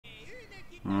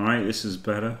Alright, this is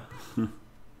better. I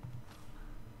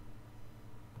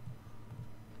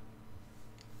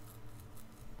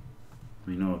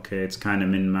mean, okay, it's kind of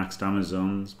min-maxed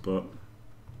Amazons, but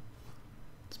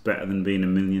it's better than being a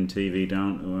million TV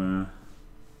down to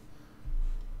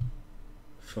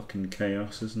fucking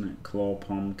chaos, isn't it? Claw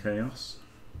palm chaos.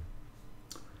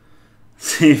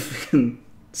 See if we can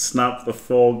snap the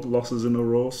 4 losses in a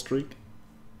row streak.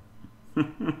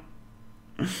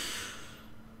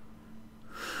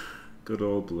 Good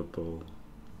old Blood Bowl.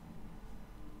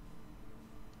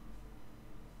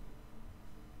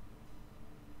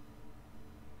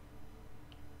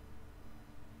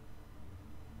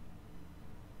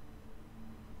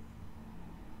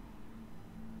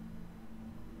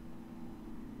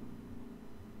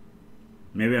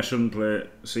 Maybe I shouldn't play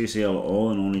CCL at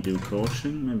all and only do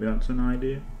coaching. Maybe that's an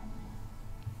idea.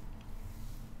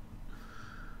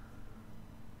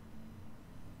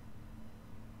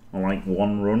 Or like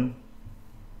one run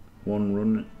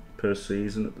per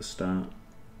season at the start.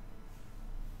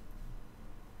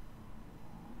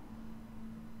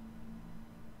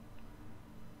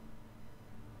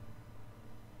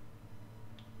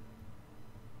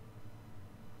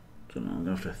 Don't know, I'm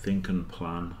gonna have to think and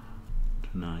plan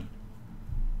tonight.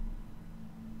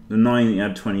 Annoying that he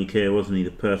had 20k, wasn't he?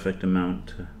 The perfect amount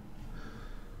to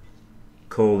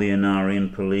call the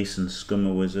Anarian police and scum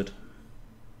a wizard.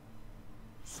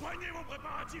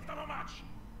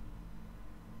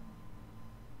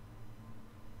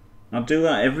 I'll do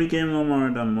that every game on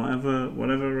Moradam,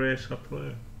 whatever race I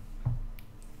play.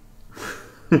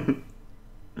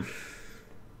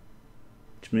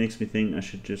 Which makes me think I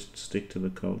should just stick to the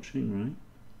coaching, right?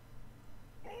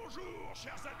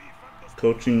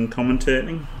 Coaching and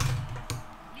commentating.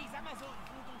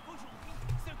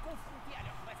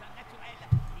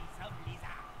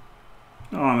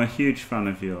 Oh, I'm a huge fan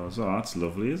of yours. Oh, that's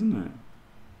lovely, isn't it?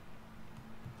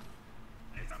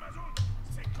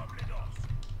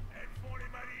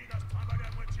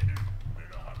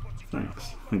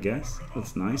 Thanks, I guess.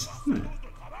 That's nice, isn't it?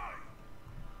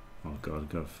 Oh god,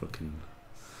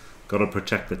 gotta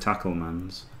protect the tackle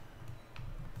mans.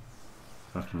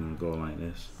 In fact, I'm gonna go like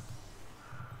this.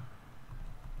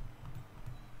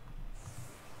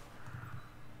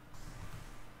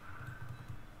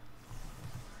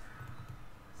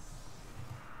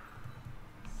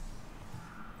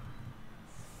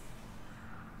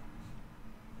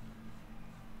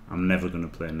 I'm never gonna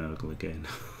play Nurgle again.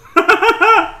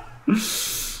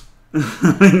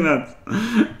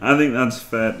 I think that's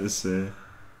fair to say.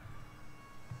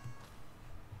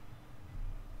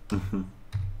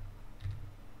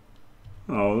 Oh,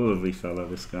 lovely fella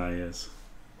this guy is.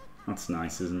 That's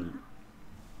nice, isn't it?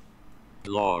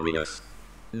 Glorious.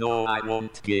 No, I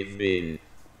won't give in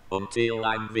until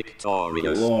I'm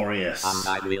victorious. Glorious. And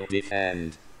I will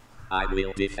defend. I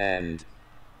will defend.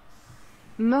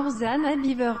 Morzan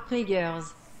Beaver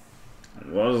Priggers.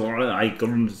 I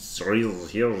couldn't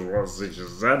hear what you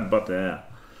said, but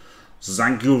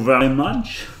thank you very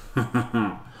much.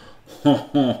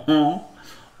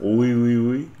 Oui, oui,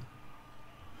 oui.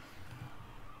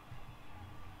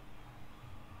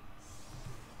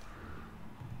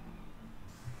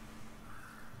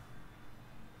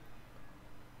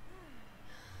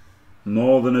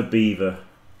 More than a beaver,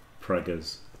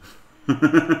 preggers.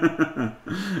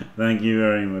 Thank you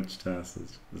very much, Tass.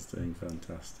 It's doing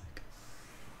fantastic.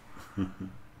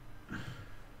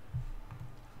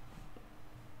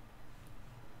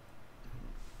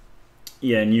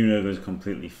 Yeah, New Nurgle is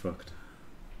completely fucked.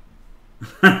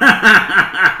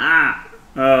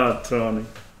 Oh, Tony.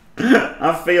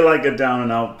 I feel like a down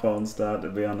and out porn star, to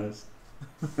be honest.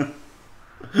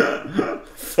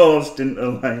 Forced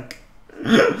into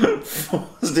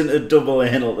double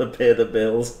anal to pay the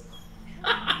bills.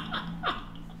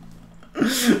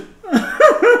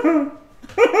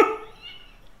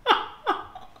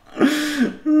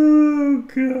 Oh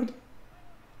god.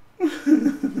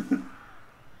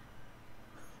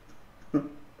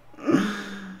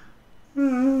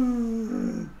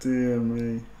 Oh, dear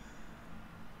me.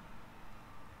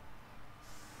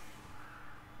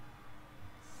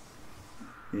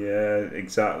 Yeah,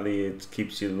 exactly. It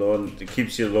keeps you low. It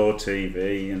keeps you low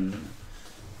TV, and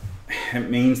it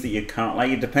means that you can't.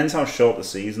 Like, it depends how short the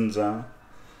seasons are.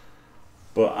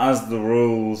 But as the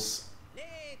rules,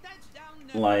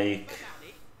 like,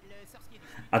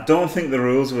 I don't think the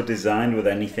rules were designed with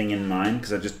anything in mind,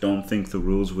 because I just don't think the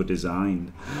rules were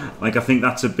designed. Like, I think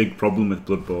that's a big problem with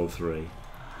Blood Bowl 3.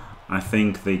 I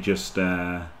think they just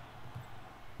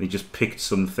picked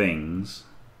some things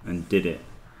and did it.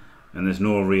 And there's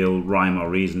no real rhyme or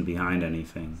reason behind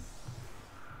anything.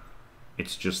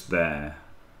 It's just there.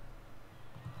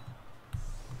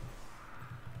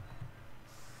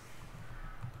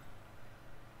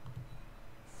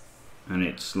 and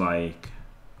it's like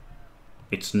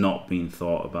it's not been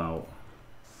thought about,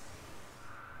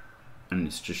 and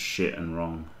it's just shit and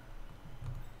wrong.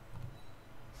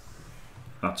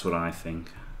 That's what I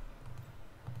think.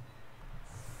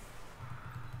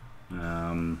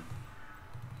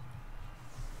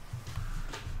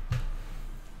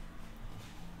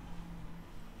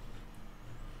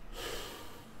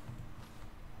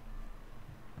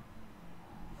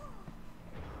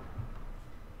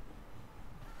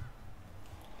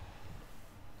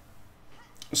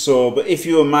 So, but if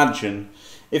you imagine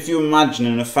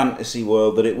in a fantasy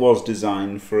world that it was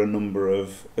designed for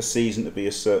a season to be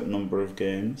a certain number of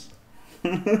games,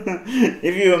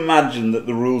 if you imagine that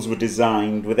the rules were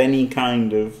designed with any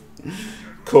kind of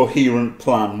coherent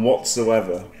plan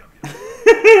whatsoever,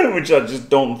 which I just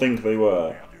don't think they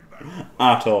were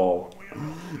at all.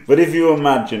 But if you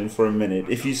imagine for a minute,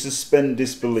 if you suspend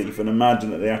disbelief and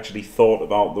imagine that they actually thought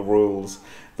about the rules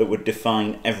that would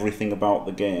define everything about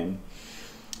the game,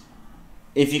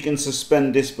 if you can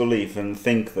suspend disbelief and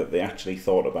think that they actually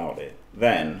thought about it,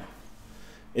 then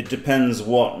it depends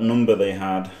what number they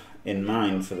had in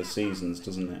mind for the seasons,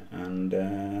 doesn't it?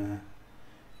 And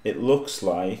it looks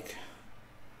like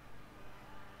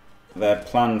their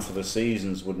plan for the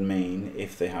seasons would mean,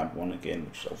 if they had one again,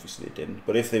 which obviously they didn't,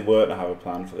 but if they were to have a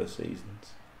plan for the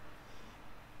seasons,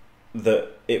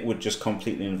 that it would just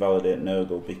completely invalidate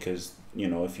Nurgle, because, you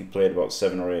know, if you played about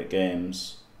 7 or 8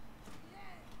 games,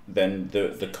 then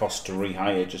the cost to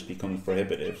rehire just becomes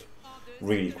prohibitive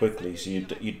really quickly, so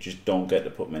you just don't get to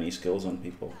put many skills on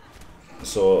people.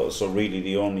 So really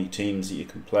the only teams that you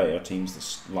can play are teams that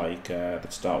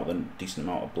start with a decent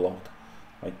amount of block,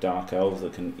 like Dark Elves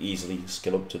that can easily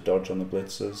skill up to dodge on the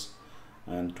blitzers,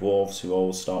 and Dwarves who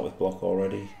always start with block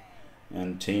already,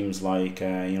 and teams like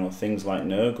things like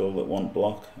Nurgle that want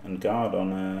block and guard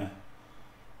on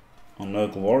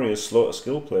Nurgle Warriors, slow to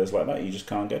skill players like that. You just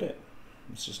can't get it.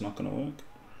 It's just not going to work.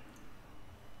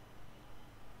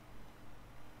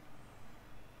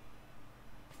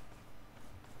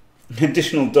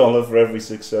 Additional $1 for every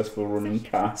successful running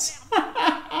pass.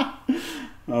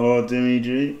 Oh, Dimmy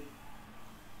G.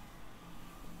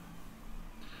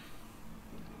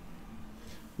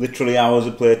 Literally hours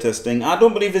of playtesting. I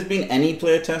don't believe there's been any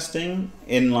playtesting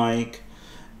in the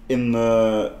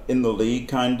league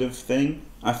kind of thing.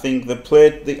 I think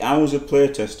the hours of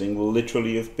playtesting will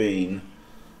literally have been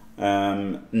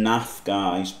NAF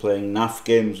guys playing NAF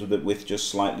games with just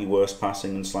slightly worse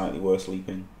passing and slightly worse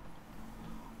leaping.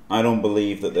 I don't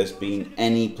believe that there's been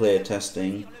any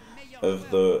playtesting of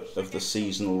the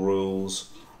seasonal rules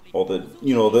or the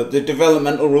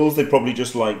developmental rules. They probably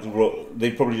just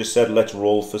said let's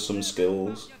roll for some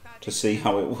skills to see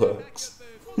how it works.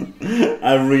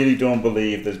 I really don't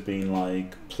believe there's been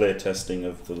like playtesting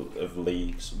of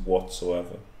leagues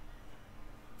whatsoever.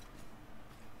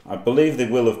 I believe they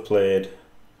will have played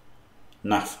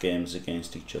NAF games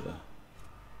against each other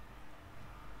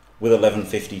with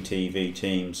 1150 TV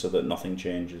teams so that nothing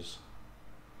changes,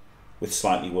 with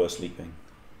slightly worse leaping.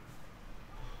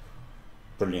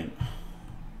 Brilliant.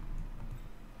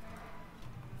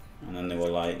 And then they were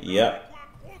like, yep,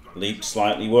 leap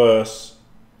slightly worse.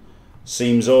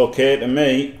 Seems okay to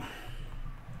me.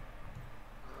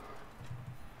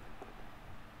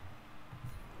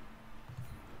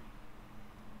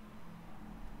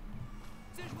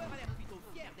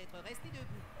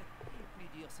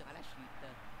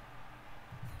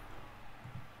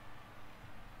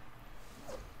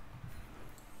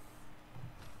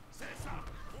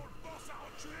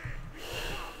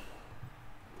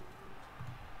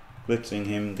 Blitzing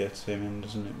him gets him in,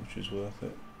 doesn't it? Which is worth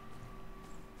it.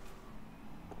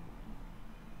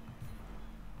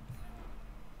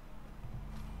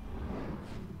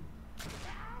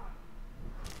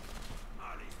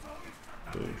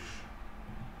 Boosh.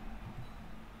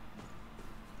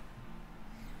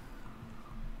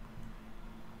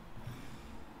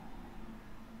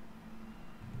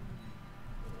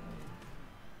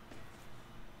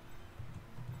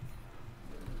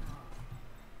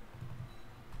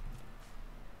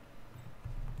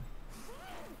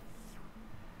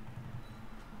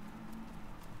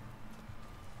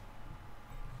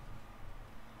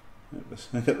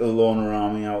 Look at the loner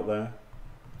army out there.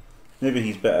 Maybe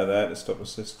he's better there to stop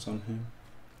assists on him.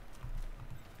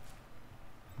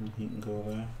 And he can go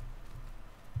there.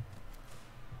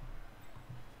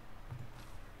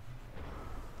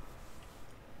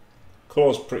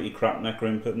 Claw's pretty crap.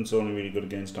 Necro-Impotent's only really good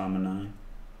against armor 9.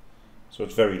 So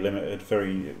it's very limited,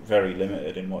 very, very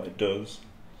limited in what it does.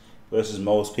 Versus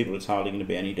most people, it's hardly going to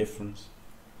be any difference.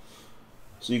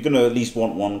 So you're going to at least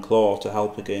want one Claw to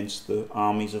help against the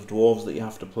armies of dwarves that you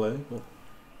have to play. But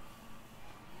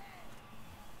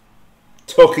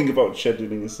Talking about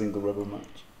scheduling a single rebel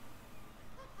match.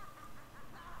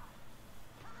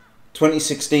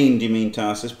 2016, do you mean,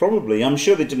 Tarsus? Probably. I'm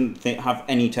sure they didn't have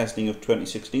any testing of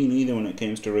 2016 either when it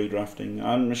came to redrafting.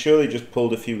 I'm sure they just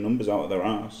pulled a few numbers out of their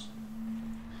ass.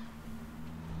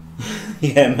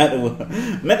 Yeah,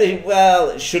 meta, well,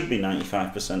 it should be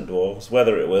 95% dwarves,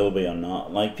 whether it will be or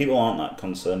not. Like, people aren't that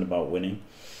concerned about winning.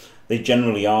 They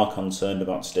generally are concerned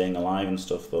about staying alive and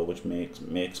stuff, though, which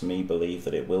makes me believe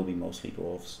that it will be mostly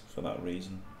dwarves for that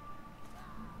reason.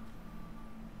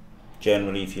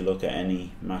 Generally, if you look at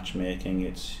any matchmaking,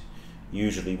 it's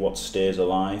usually what stays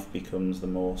alive becomes the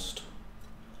most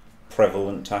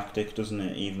prevalent tactic, doesn't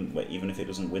it? Even if it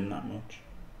doesn't win that much.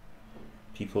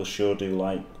 People sure do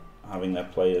like having their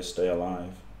players stay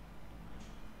alive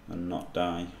and not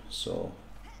die, so,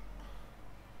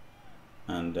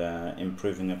 and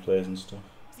improving their players and stuff.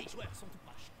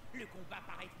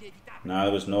 No,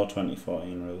 there was no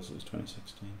 2014 rules, it was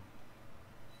 2016.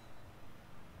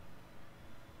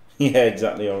 Yeah,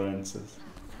 exactly, audiences.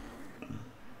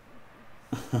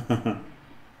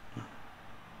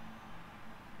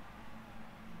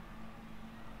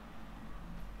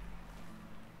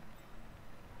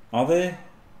 Are they?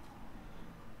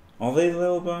 Are they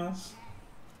little bars?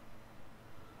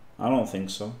 I don't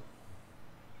think so.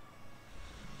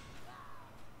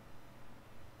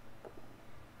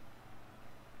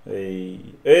 Hey,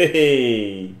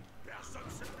 hey!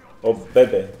 Oh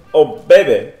baby, oh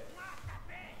baby!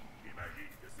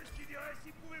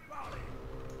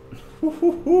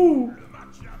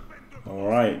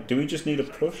 Alright, do we just need a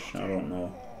push? I don't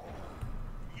know.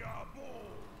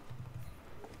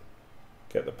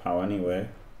 Get the power anyway.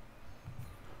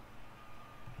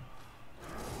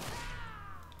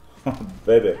 Oh,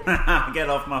 baby. Get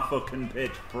off my fucking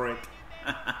pitch, prick.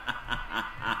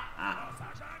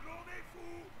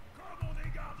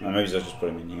 Oh, maybe I'll just put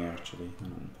him in here, actually.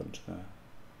 And punch there.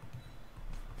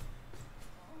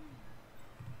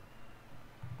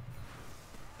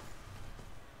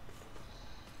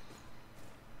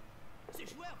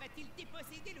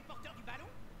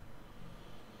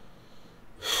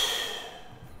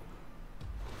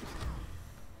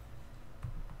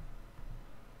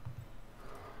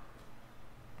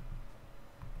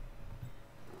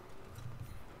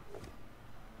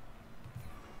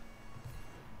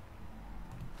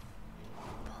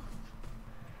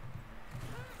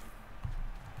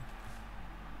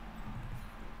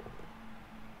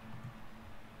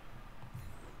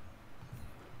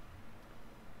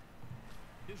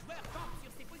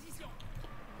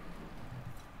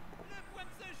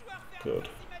 Good.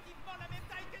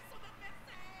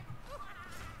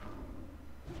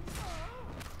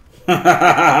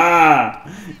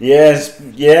 Yes,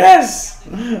 yes!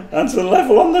 That's a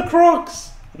level on the Crocs!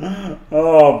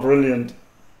 Oh, brilliant.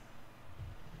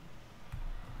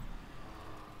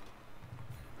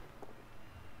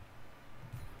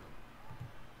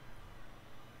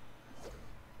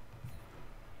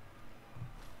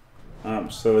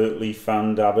 Absolutely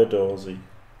fan-dabba-dawsy.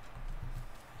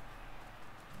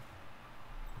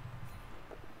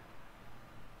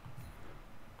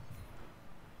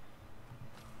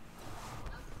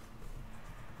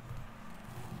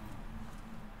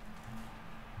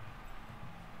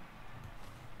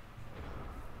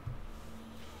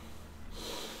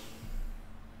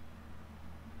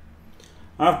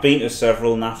 I've been to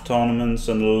several NAF tournaments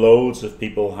and loads of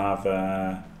people have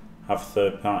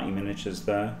third-party miniatures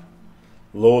there.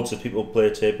 Loads of people play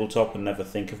tabletop and never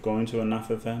think of going to a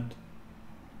NAF event.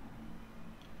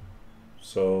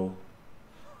 So,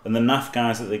 and the NAF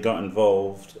guys that they got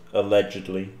involved,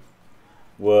 allegedly,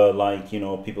 were like, you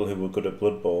know, people who were good at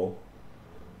Blood Bowl.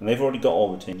 And they've already got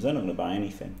all the teams, they're not going to buy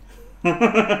anything.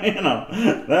 You know,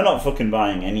 they're not fucking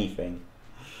buying anything.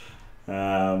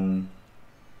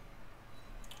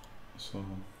 So,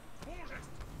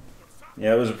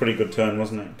 yeah, it was a pretty good turn,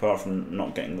 wasn't it? Apart from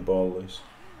not getting the ball loose.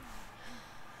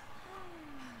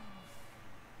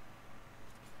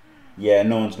 Yeah,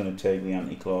 no one's going to take the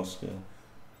anti-claw skill.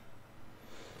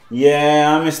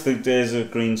 Yeah, I miss the days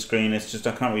of green screen. It's just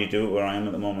I can't really do it where I am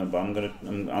at the moment. But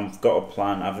I've got a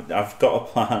plan. I've got a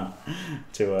plan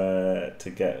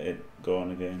to get it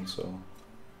going again. So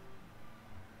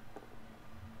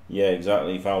yeah,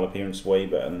 exactly. Foul appearance way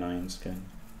better than Iron Skin.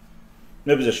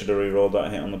 Maybe I should have re-rolled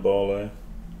that hit on the ball there.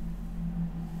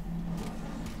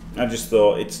 I just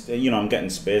thought it's, you know, I'm getting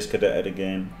Space Cadetted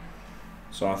again.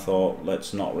 So I thought,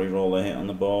 let's not re-roll the hit on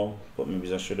the ball, but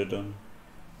maybe I should have done.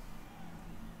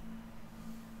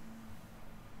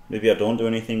 Maybe I don't do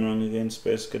anything wrong against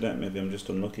Space Cadet, maybe I'm just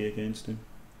unlucky against him.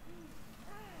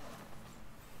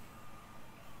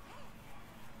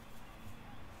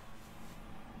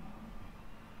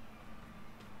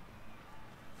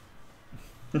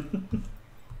 Can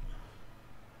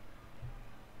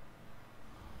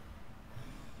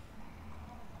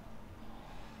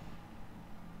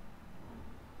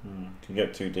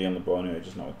get 2D on the ball anyway,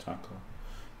 just not a tackle.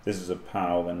 This is a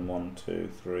POW, then 1, 2,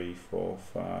 3, 4,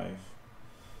 5,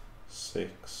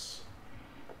 6,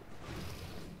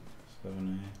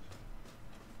 7,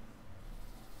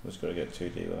 8. Just got to get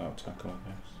 2D without tackle, I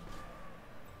guess.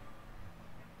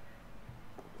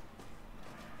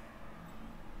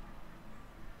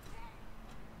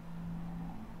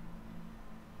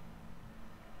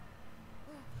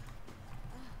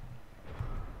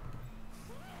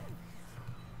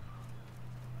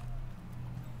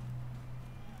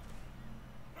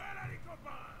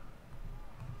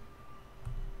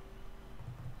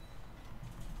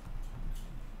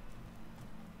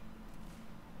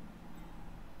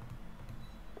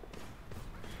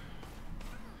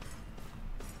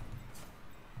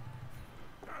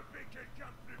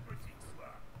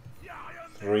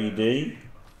 D.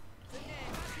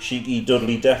 Cheeky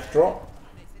Dudley death drop.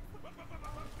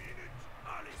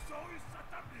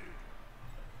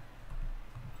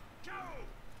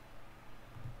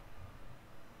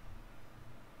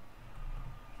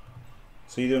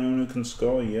 See the only one who can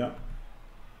score, yeah.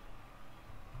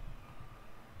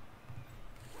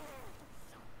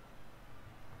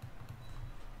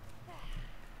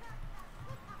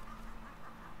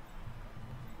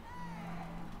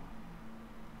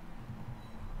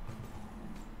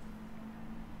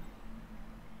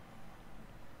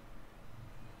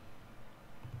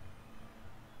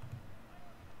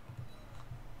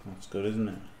 That's good, isn't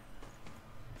it?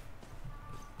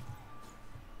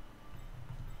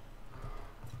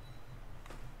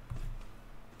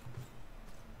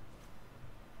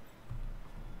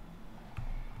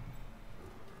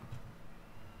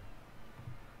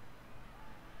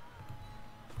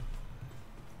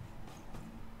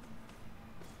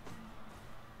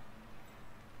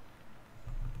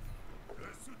 Le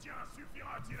soutien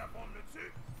suffira-t-il à prendre le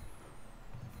dessus?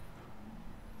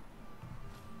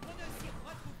 On ne s'y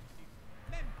retrouve plus.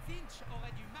 Même Finch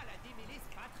aurait du mal à démêler ce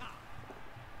patras.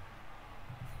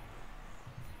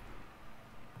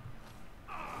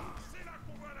 Ah, c'est là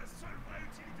qu'on voit la seule vraie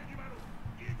utilité du ballon.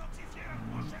 Identifier la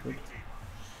prochaine victime.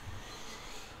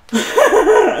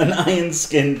 An iron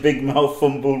skinned big mouth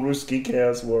fumble Ruski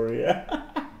Chaos Warrior.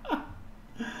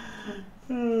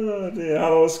 Oh dear,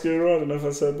 hello Skuro. I don't know if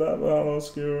I said that, but hello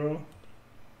Skuro.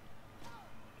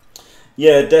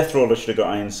 Yeah, Death Roller should have got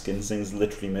iron skins. Thing's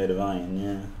literally made of iron,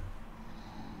 yeah.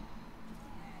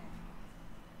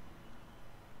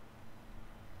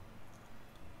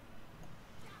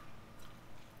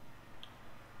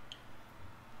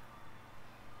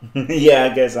 Yeah, I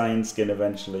guess iron skin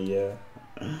eventually, yeah.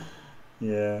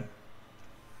 Yeah.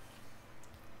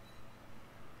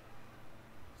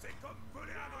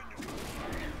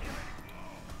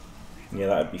 Yeah,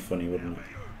 that'd be funny, wouldn't it?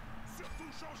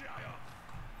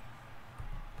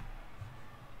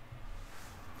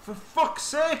 For fuck's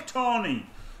sake, Tony!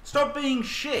 Stop being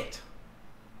shit!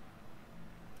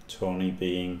 Tony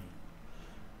being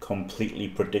completely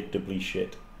predictably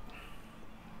shit.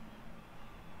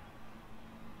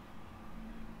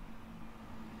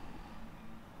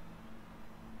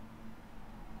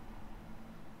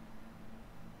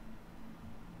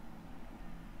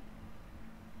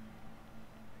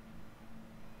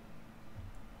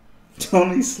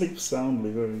 Tony sleeps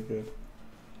soundly, very good.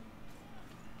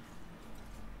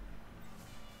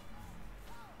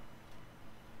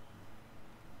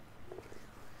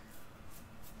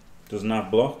 Doesn't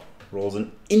have block, rolls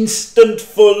an instant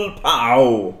full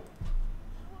pow.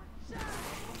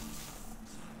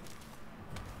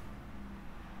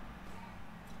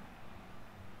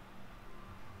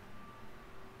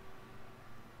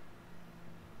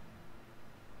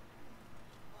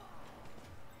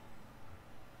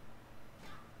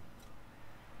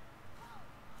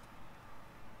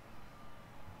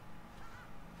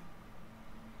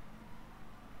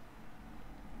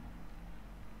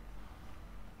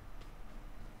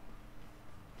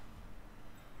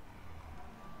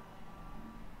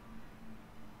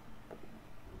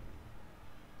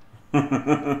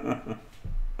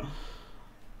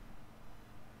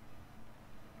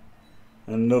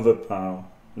 Another pow.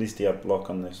 At least he had block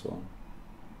on this one.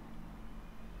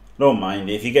 Don't mind,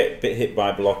 if you get hit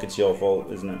by block, it's your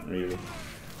fault, isn't it, really?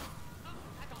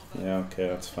 Yeah, okay,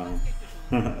 that's fine.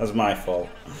 That's my fault.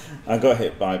 I got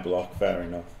hit by block, fair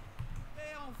enough.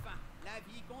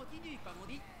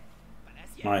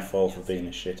 My fault for being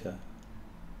a shitter.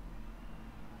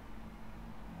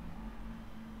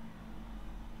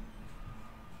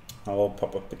 Hello,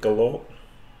 Papa Piccolo.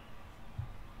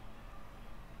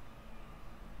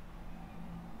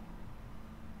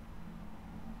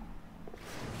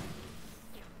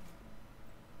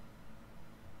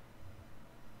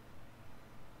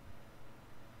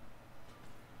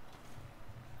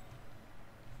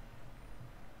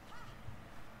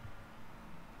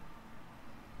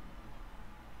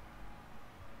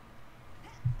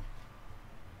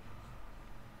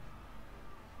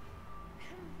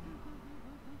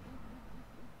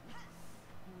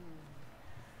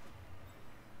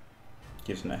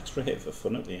 gives an extra hit for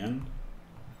fun at the end.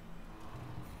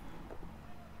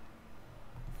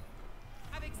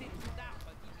 Avec ces troncs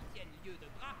d'arbres qui lui tiennent lieu de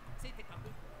bras, c'était un peu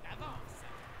plus d'avance.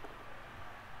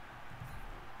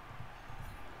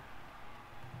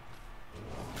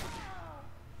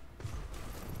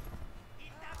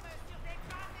 Il tape sur des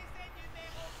crânes et ses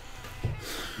numéros.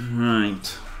 Right.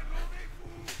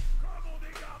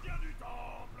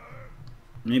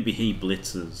 Maybe he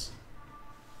blitzes.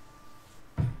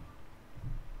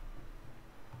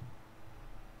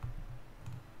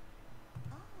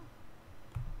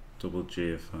 Double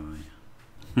GFI.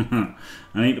 I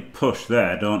need to push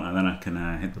there, don't I? Then I can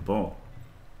hit the ball.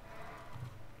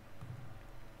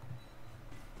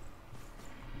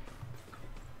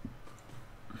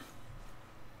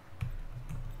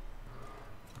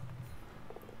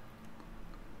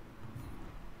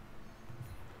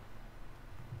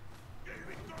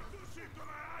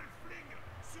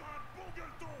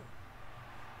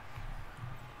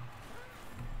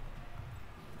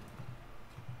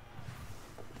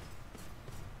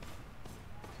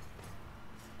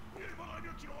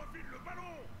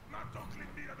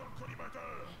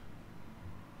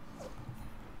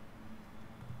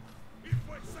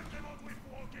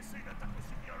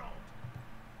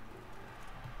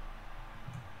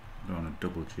 Don't want to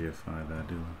double GFI there,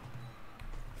 do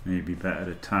I? Maybe better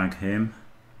to tag him.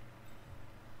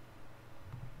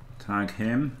 Tag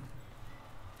him.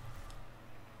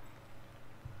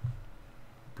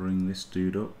 Bring this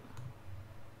dude up.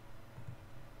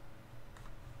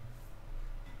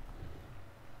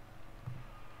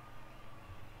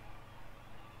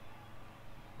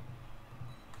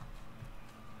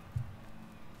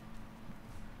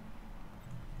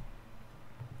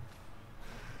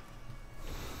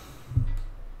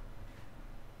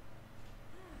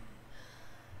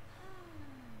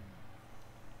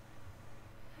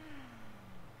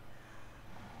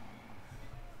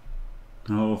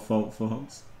 Oh, fault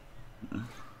force.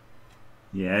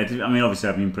 Yeah, I mean, obviously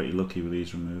I've been pretty lucky with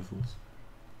these removals.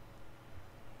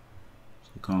 So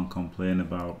I can't complain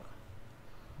about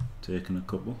taking a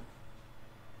couple.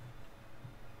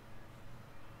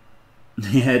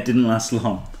 Yeah, it didn't last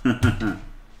long.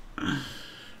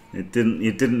 It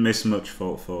didn't miss much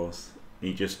fault force.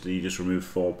 He just removed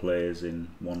 4 players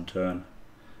in 1 turn.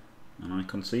 And I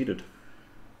conceded.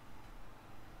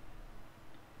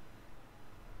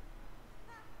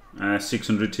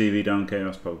 600 TV down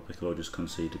Chaos. Papa Piccolo just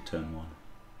conceded turn 1.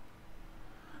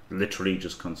 Literally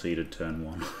just conceded turn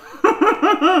 1.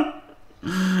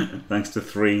 Thanks to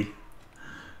three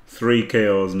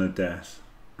KOs and a death.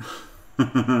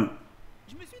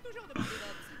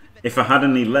 If I had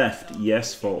any left,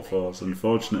 yes, fault force.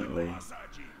 Unfortunately,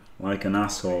 like an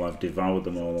asshole, I've devoured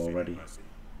them all already.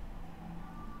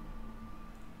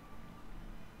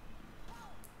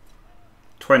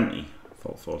 $20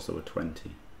 fault force. There were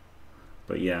 20.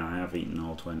 But yeah, I have eaten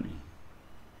all 20.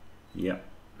 Yep.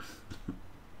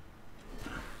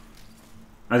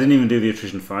 I didn't even do the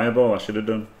attrition fireball. I should have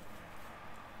done.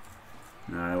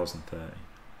 Nah, I wasn't 30.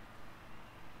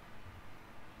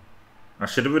 I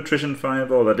should have attrition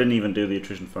fireball. I didn't even do the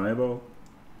attrition fireball.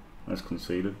 I was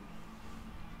conceded.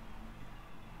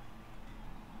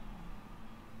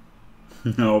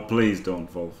 No, please don't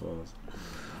fall force.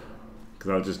 Because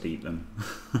I'll just eat them.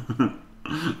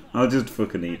 I'll just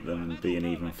fucking eat them and be an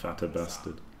even fatter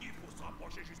bastard.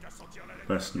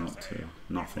 Best not to.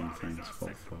 Nothing, thanks,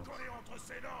 fault force.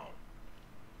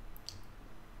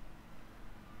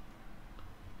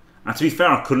 And to be fair,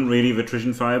 I couldn't really have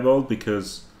attrition fireball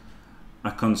because I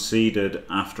conceded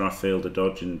after I failed a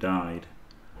dodge and died.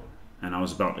 And I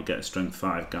was about to get a strength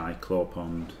 5 guy claw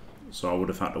pond. So I would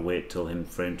have had to wait till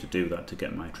for him to do that to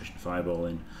get my attrition fireball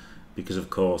in. Because of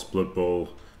course Blood Bowl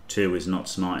 2 is not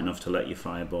smart enough to let you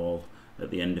fireball at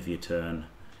the end of your turn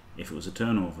if it was a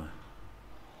turnover.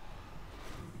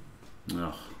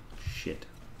 Oh, shit.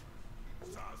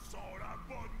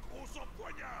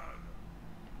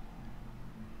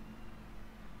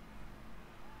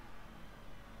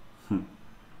 I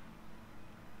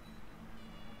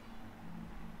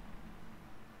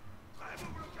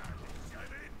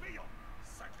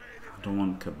don't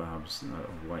want kebabs,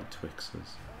 white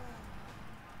Twixes.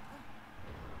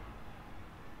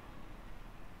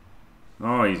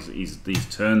 Oh, these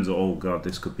turns. Oh god,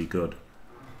 this could be good.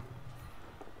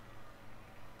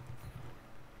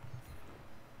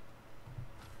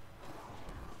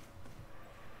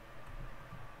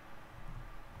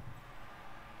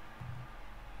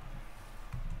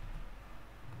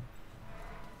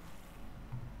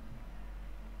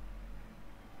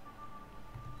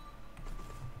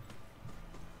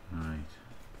 Right,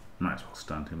 might as well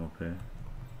stand him up here.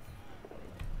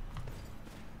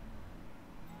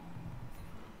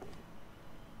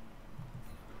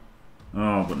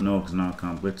 Oh, but no, because now I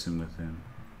can't blitz him with him.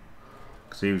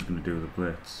 Because he was going to do the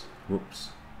blitz. Whoops.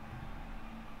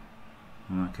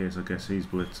 In that case, I guess he's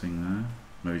blitzing there.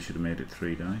 Maybe should have made it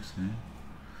 3 dice, eh?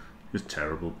 Just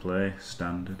terrible play.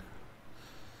 Standard.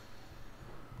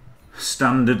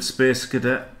 Standard Space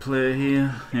Cadet play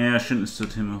here. Yeah, I shouldn't have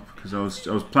stood him up because I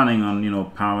was planning on, you know,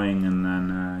 powering and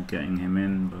then getting him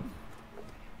in, but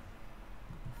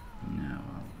yeah,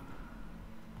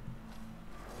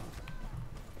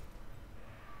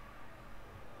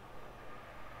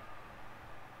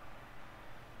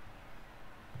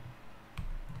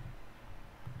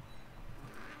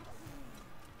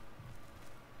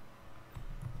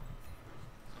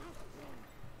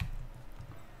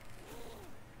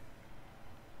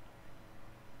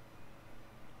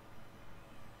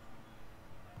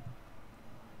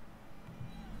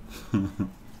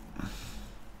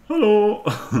 hello.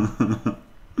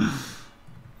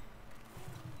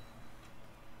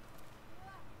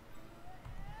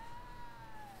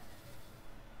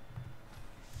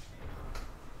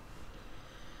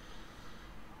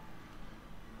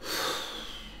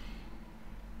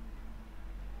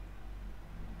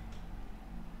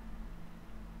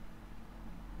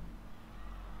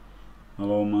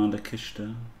 Hello, Amanda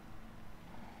Kishta.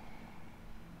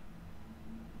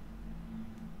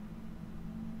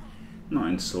 Not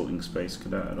insulting Space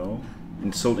Cadet at all.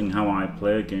 Insulting how I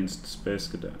play against Space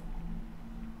Cadet.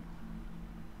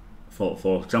 Fault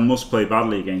 4. Because I must play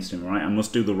badly against him, right? I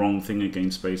must do the wrong thing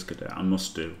against Space Cadet. I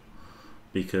must do.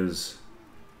 Because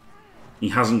he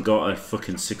hasn't got a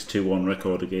fucking 6-2-1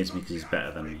 record against me because he's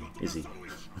better than me, is he?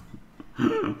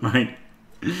 Right?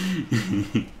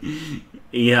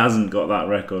 He hasn't got that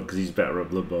record because he's better at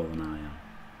Blood Bowl than I am.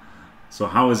 So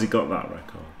how has he got that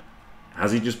record?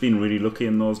 Has he just been really lucky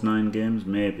in those 9 games?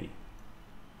 Maybe.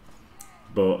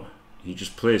 But he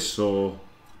just plays so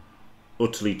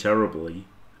utterly terribly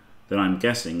that I'm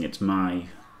guessing it's the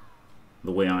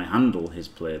way I handle his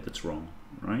play that's wrong,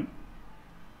 right?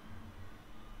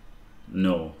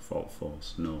 No, Fault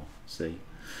Force, no. See,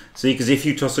 because if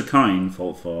you toss a coin,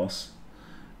 Fault Force,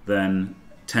 then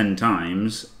 10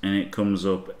 times and it comes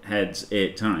up heads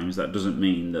 8 times, that doesn't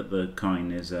mean that the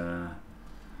coin is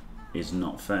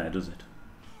not fair, does it?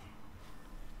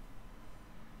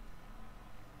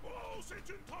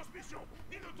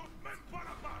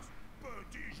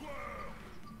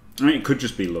 I mean, it could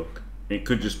just be luck. It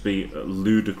could just be a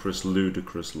ludicrous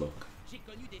luck.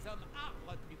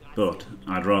 But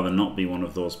I'd rather not be one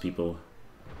of those people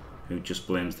who just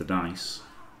blames the dice.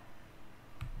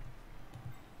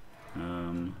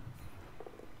 I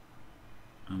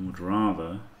would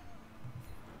rather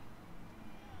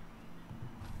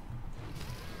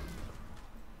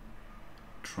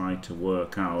try to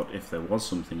work out if there was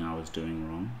something I was doing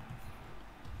wrong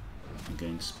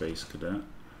against Space Cadet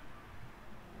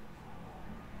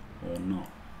or not.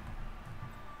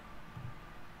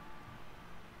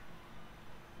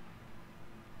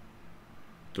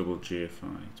 Double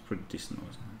GFI, it's pretty decent though,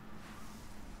 isn't it?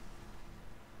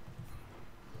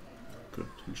 Good,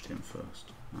 punched him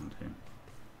first, and him.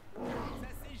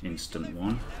 Instant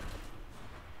 1.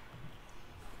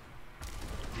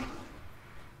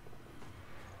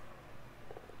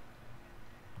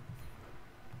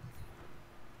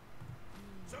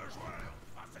 Ce joueur,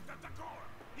 à cet attaquant,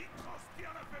 il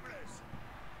transpire la faiblesse.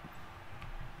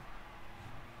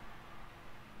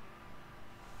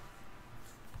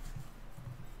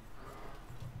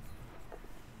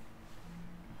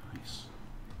 Nice.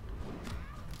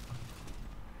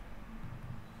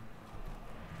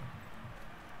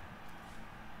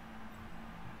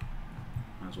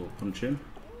 Might as well punch him.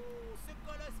 Ce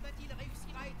colosse va-t-il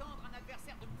réussir à étendre un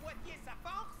adversaire de moitié sa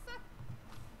force?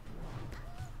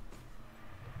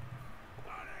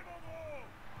 Allez mon gros,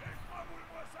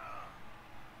 écrabouille-moi ça.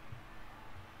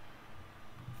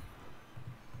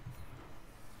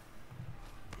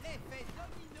 L'effet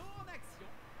domino en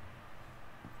action.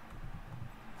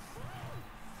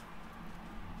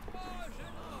 Oh, je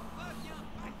n'en reviens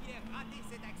pas qu'il ait raté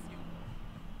cette action.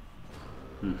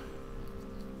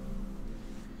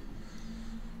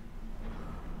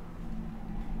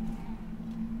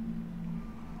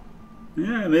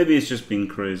 Yeah, maybe it's just been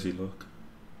crazy luck.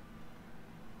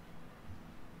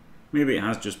 Maybe it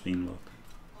has just been luck.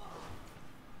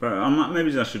 But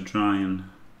maybe I should try and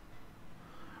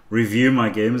review my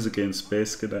games against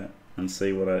Space Cadet and see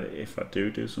if I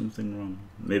do something wrong.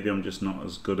 Maybe I'm just not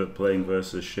as good at playing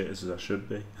versus shit as I should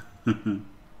be.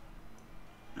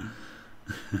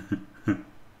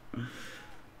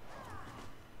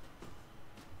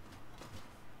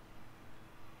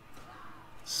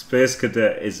 Space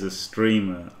Cadet is a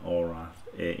streamer,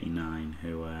 Orath89,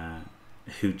 who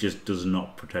who just does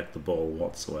not protect the ball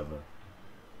whatsoever.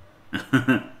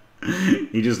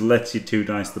 He just lets you 2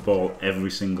 dice the ball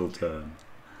every single turn,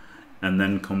 and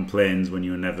then complains when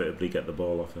you inevitably get the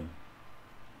ball off him.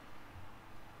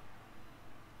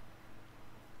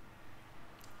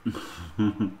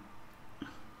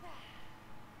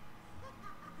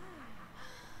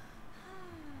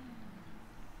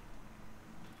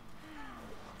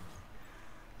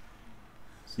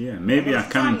 So yeah, maybe I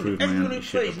can improve my everyone who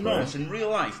anti-shitter plays play. Norse in real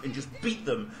life and just beat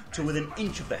them to within an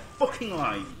inch of their fucking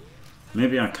life.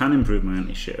 Maybe I can improve my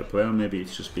anti-shitter play, or maybe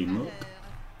it's just been luck.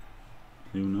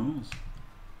 Who knows?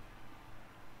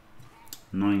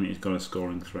 Annoying that he's got a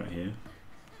scoring threat here.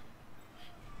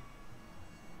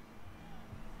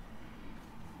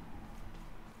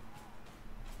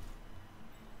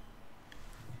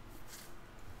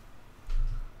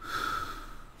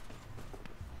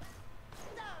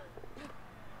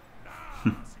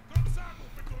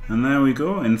 And there we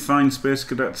go, in fine Space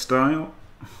Cadet style.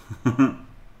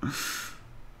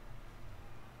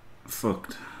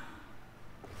 Fucked.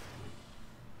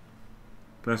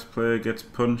 Best player gets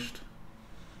punched.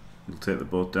 He'll take the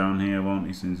boat down here, won't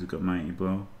he, since he's got Mighty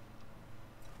Blow.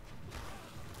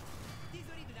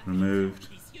 Removed.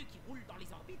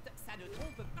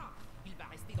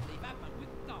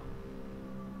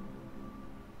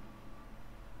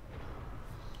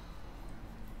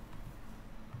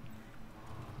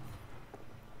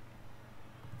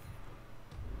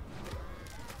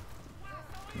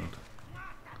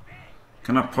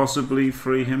 Can I possibly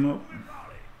free him up?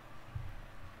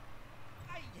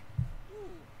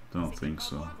 Don't think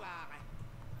so.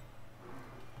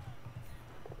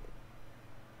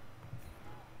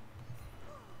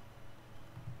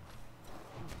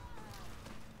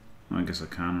 I guess I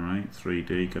can, right?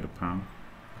 3D, get a POW.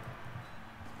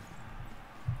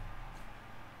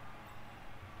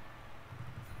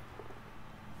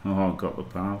 Oh, I got the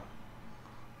POW.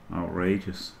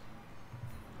 Outrageous.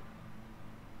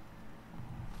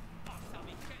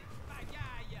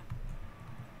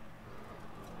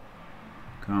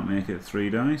 Can't make it 3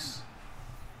 dice.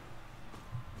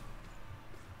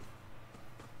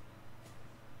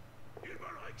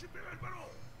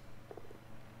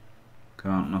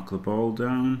 Can't knock the ball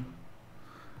down.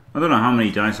 I don't know how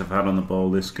many dice I've had on the ball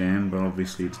this game, but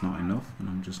obviously it's not enough, and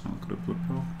I'm just not good at Blood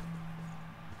Bowl.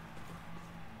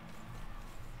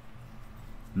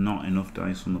 Not enough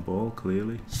dice on the ball,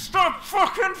 clearly. Stop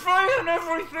fucking firing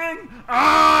everything!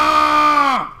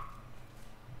 Ah!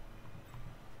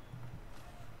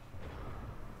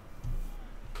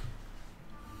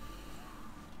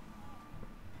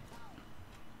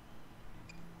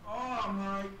 Oh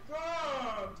my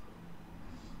god!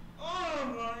 Oh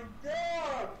my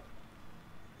god!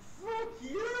 Fuck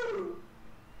you!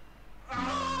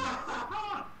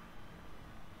 Ah!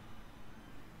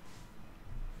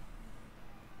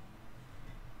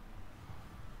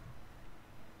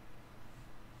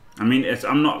 I mean,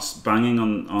 I'm not banging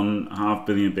on Half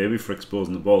Billion Baby for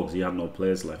exposing the ball because he had no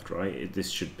players left, right?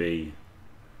 This should be...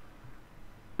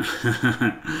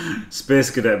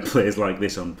 Space Cadet plays like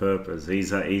this on purpose.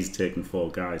 He's taken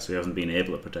 4 guys, so he hasn't been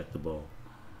able to protect the ball.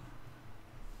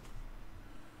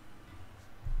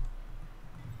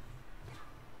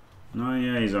 No,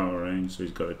 yeah, he's out of range, so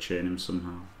he's got to chain him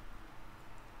somehow.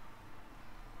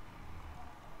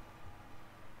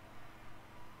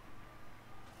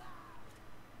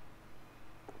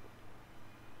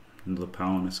 Another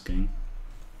power on this game.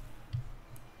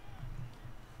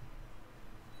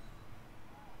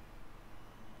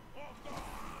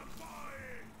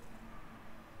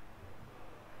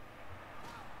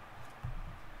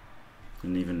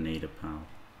 Didn't even need a pal.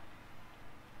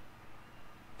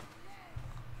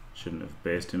 Shouldn't have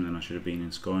based him, then I should have been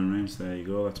in scoring range. There you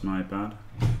go, that's my bad.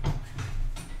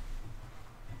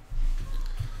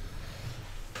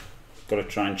 Got to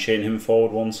try and chain him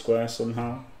forward 1 square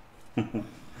somehow.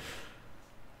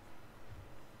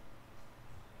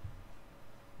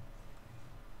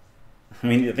 I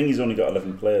mean, I think he's only got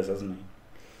 11 players, hasn't he?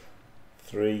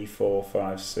 3, 4,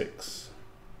 5, 6,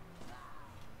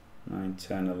 9,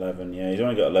 10, 11. Yeah, he's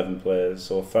only got 11 players,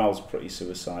 so a foul's pretty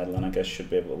suicidal, and I guess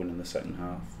should be able to win in the second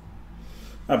half.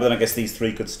 Ah, but then I guess these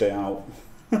 3 could stay out.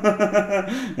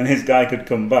 And his guy could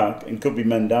come back and could be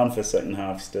men down for second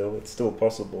half still. It's still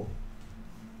possible.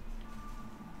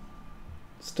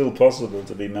 Still possible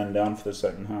to be men down for the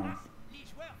second half.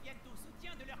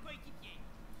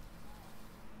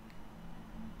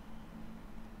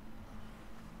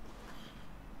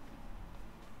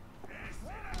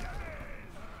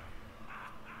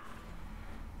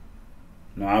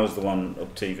 No, I was the one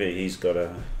up TV. He's got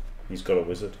a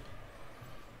wizard.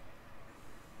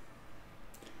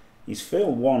 He's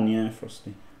failed one, yeah,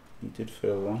 Frosty. He did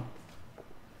fail one.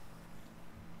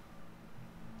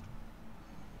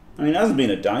 I mean, it hasn't been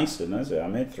a Dyson, has it? I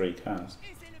made 3 casts.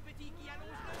 Et c'est le petit qui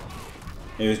allonge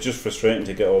le... It was just frustrating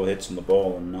to get all the hits on the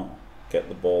ball and not get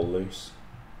the ball loose.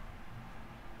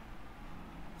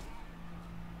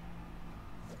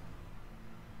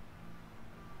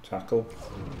 Tackle.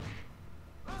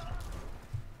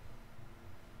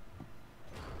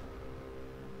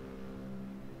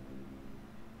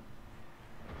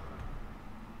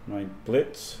 Right,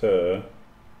 blitz her.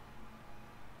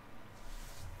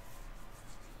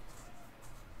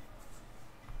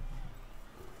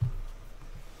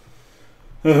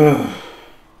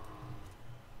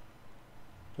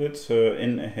 Blitz her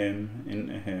into him,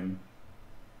 into him.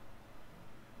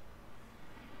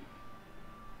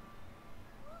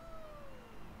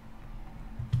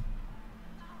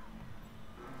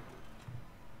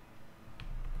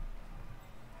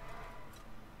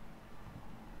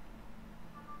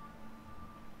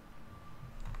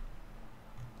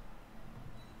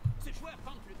 Ce joueur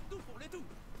tente le tout pour le tout.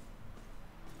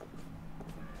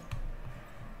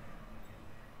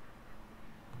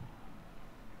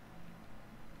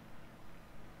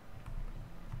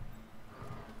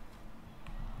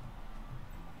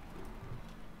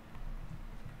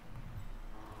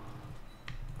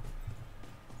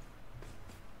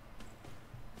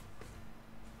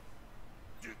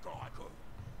 Du corps à corps.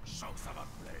 Je sens que ça va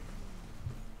me plaire.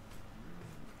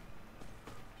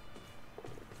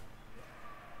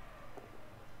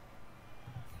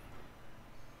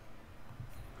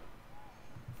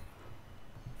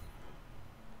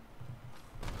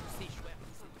 Ces joueurs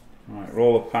qui se tournent. Right,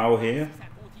 roll a power here. Ça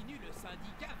continue, le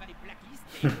syndicat va les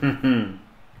blacklister.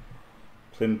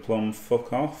 Plim plum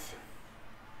fuck off.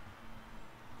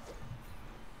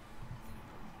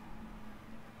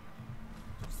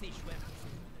 Tous ces joueurs qui se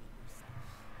tournent le pouce.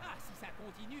 Ah, si ça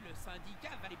continue, le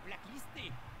syndicat va les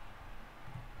blacklister.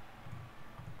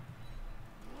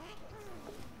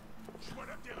 Je vois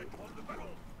l'intérêt de prendre le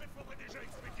ballon, mais faudrait déjà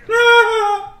expédier.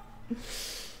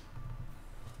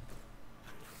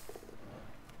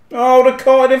 Oh, the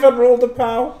card if I'd rolled the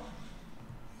power.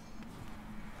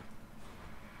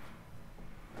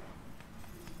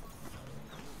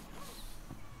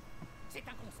 C'est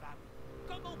inconcevable.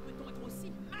 Comment peut-on être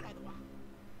aussi maladroit?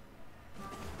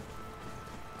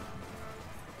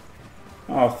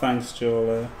 Oh, thanks,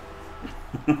 Joel.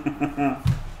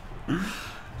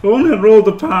 If only I'd rolled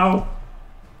the power.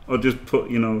 Or just put,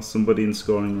 you know, somebody in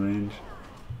scoring range.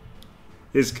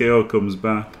 His KO comes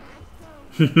back.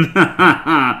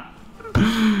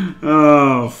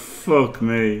 Oh, fuck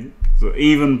me. So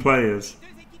even players. Deux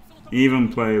équipes sont en Even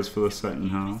players for the second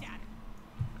half. spécial.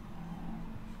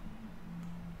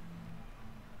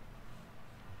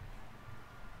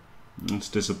 That's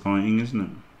disappointing, isn't it?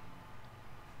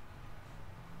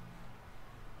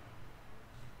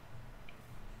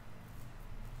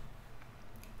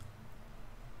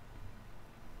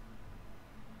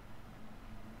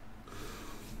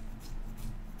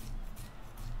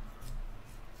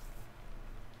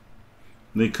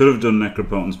 They could have done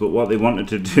Necropotence, but what they wanted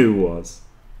to do was,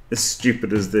 as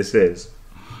stupid as this is,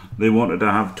 they wanted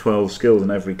to have 12 skills in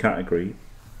every category,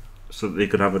 so that they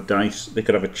could have a dice, they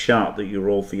could have a chart that you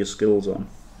roll for your skills on.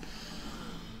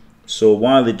 So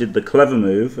while they did the clever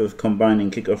move of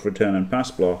combining kickoff, return and pass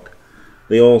block,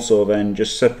 they also then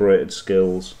just separated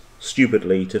skills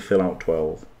stupidly to fill out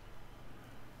 12.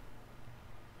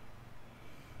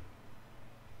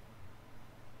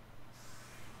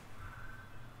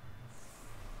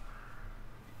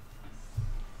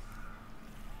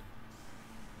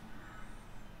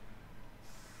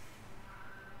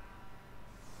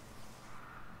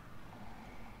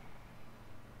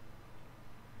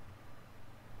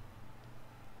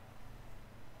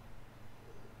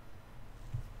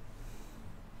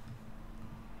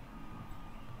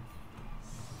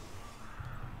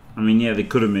 I mean, yeah, they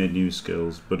could have made new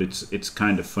skills, but it's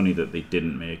kind of funny that they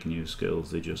didn't make new skills.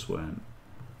 They just went,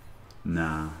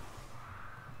 nah,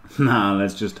 nah,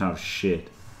 let's just have shit.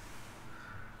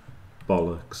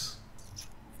 Bollocks.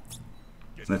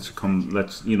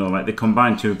 Let's you know, like they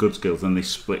combine 2 good skills and they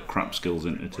split crap skills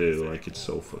into 2. Like it's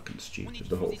so fucking stupid.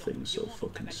 The whole thing's so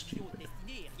fucking stupid.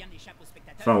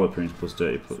 Foul appearance plus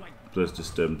dirty plus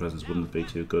disturbing presence wouldn't be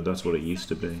too good. That's what it used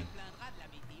to be.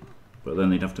 But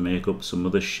then they'd have to make up some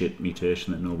other shit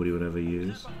mutation that nobody would ever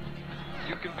use.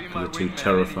 They're too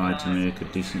terrified to make a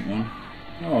decent one.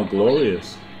 Oh,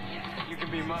 glorious. You can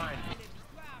be mine.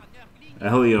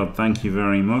 Eliod, thank you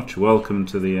very much. Welcome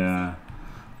to the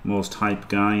most hype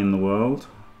guy in the world.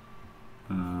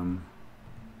 To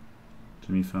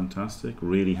me, fantastic.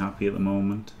 Really happy at the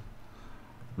moment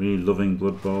Really loving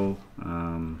Blood Bowl.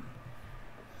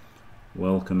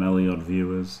 Welcome Elliot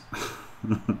viewers.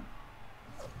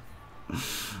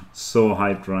 So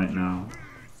hyped right now.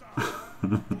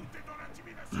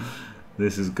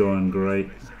 This is going great.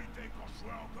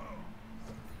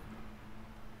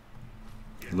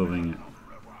 Loving it.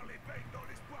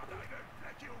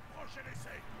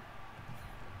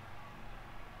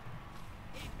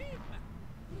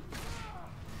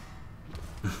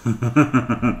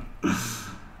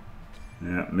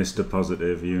 Yeah, Mr.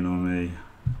 Positive, you know me.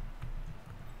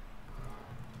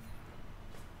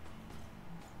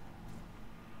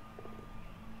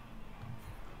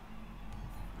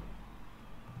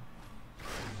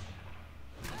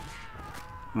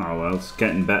 Oh well, it's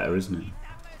getting better, isn't it?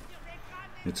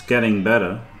 It's getting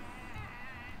better.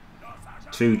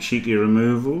 2 cheeky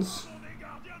removals.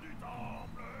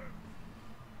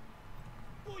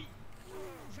 Oui.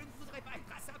 Je ne voudrais pas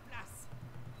être à sa place.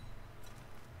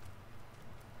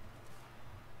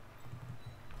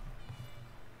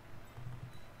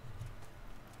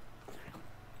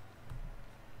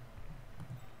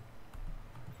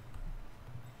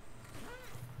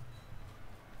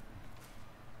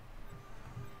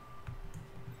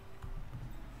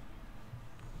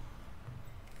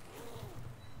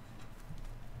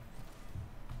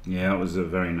 Yeah, that was a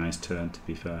very nice turn, to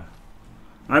be fair.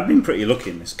 I've been pretty lucky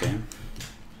in this game.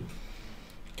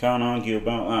 Can't argue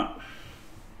about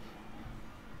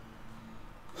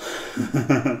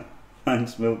that.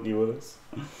 Thanks, Milky Willis.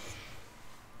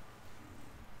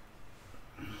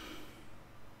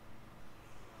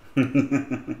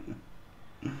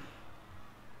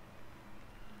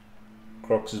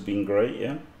 Crocs has been great,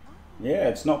 yeah. Yeah,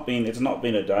 it's not been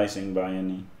a dicing by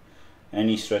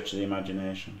any stretch of the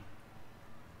imagination.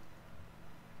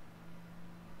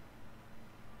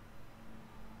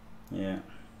 Yeah.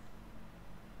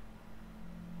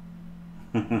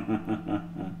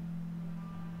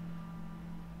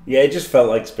 Yeah, it just felt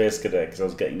like Space Cadet because I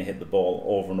was getting to hit the ball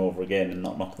over and over again and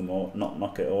not knock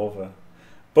it over.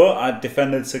 But I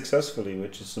defended successfully,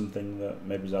 which is something that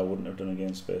maybe I wouldn't have done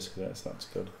against Space Cadets. That's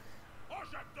good.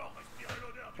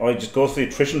 Oh, he just goes for the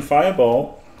attrition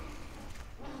fireball.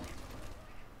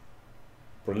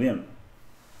 Brilliant.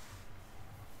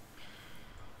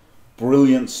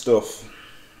 Brilliant stuff.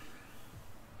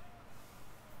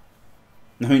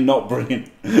 I mean, not brilliant.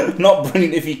 Not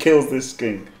brilliant if he kills this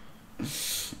skink.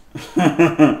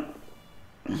 Well,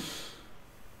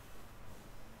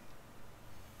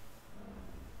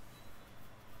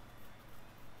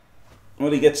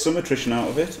 he gets some attrition out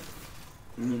of it.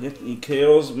 He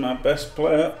KOs my best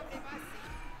player.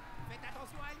 Faites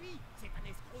attention à lui. C'est un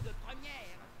escroc de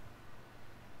première.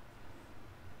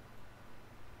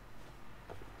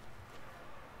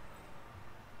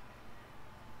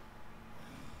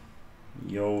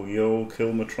 Yo,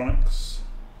 Killmatronics.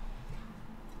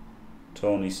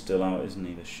 Tony's still out, isn't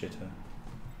he, the shitter?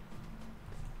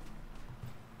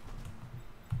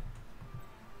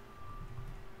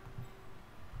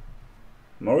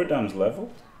 Moridam's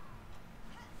leveled.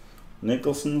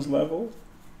 Nicholson's leveled.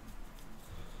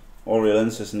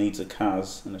 Oriolensis needs a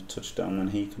Kaz and a touchdown when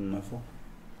he can level.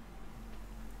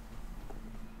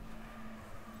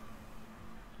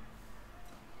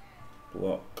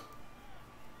 Block.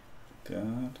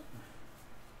 Guard.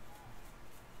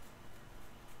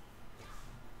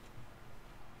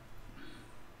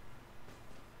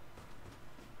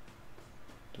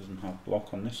 Doesn't have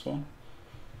block on this one.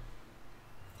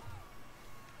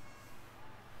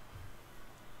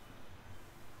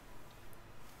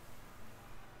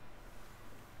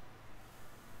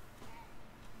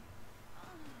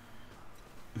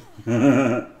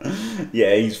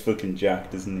 Yeah, he's fucking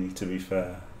jacked, isn't he, to be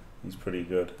fair. He's pretty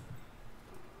good.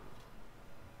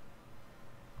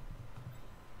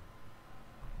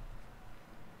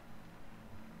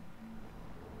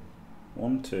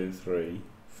 One, two, three,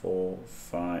 4,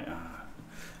 5.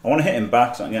 I want to hit him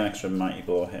back so I can get an extra mighty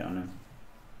blow hit on him.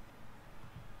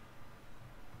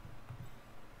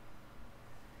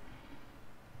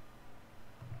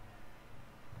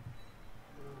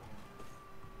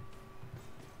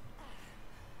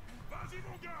 Vas-y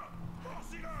mon gars,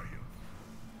 mords-y l'œil.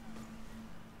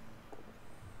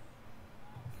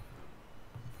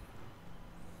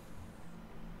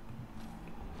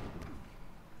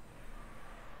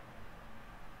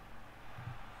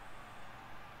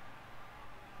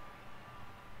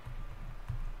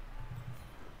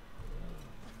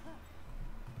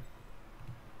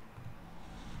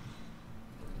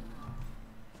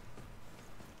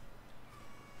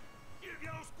 Il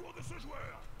vient au secours de ce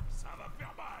joueur. Ça va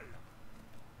faire mal.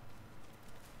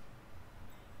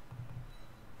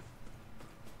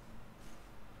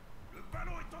 Le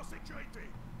ballon est en sécurité.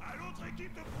 À l'autre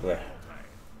équipe de prouver le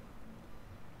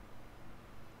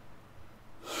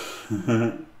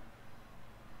contraire.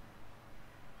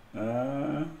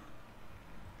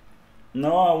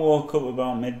 No, I woke up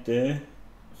about midday.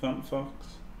 Fant Fox.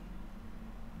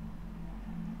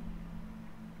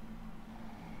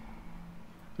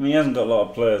 I mean, he hasn't got a lot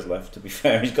of players left, to be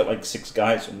fair. He's got like 6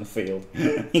 guys on the field.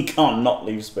 He can't not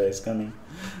leave space, can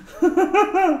he?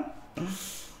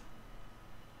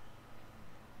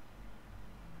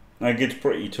 Like, it's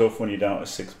pretty tough when you're down to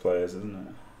 6 players, isn't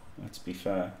it? Let's be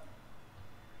fair.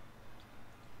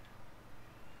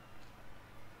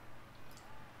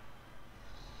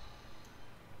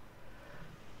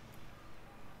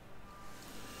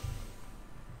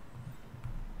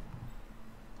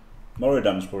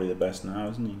 Moradam's probably the best now,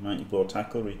 isn't he? Mighty ball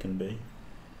tackler he can be.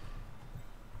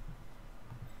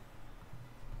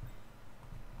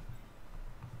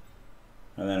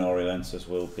 And then Oriolensis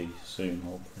will be soon,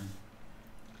 hopefully.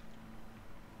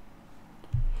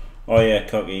 Oh yeah,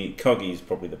 Coggy's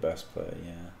probably the best player,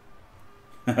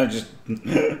 yeah. I just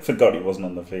forgot he wasn't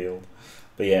on the field.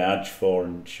 But yeah, Edge 4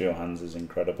 and Sure Hands is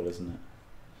incredible, isn't it?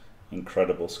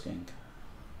 Incredible skink.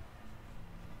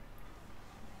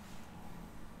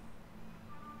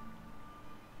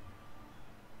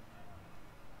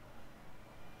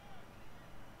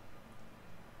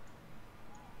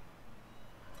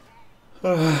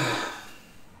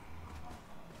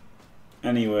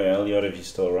 Anyway, Elliot, if you're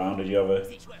still around, did you have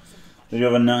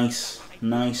a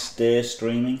nice day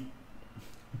streaming?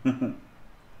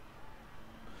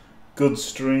 Good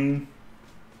stream.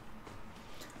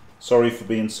 Sorry for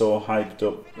being so hyped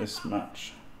up this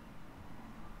match.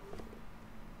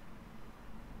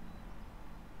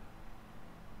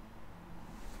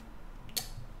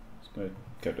 Just gonna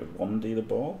get to 1D the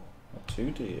ball or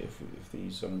 2D if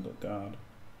these haven't got guard.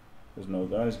 There's no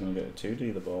guy who's going to get a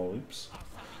 2D the ball. Oops.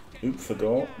 Oop,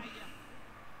 forgot.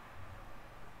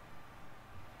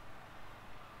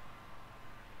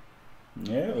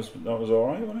 Yeah, that was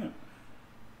alright, wasn't it?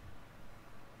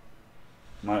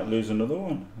 Might lose another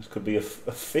one. This could be a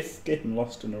 5th game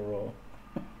lost in a row.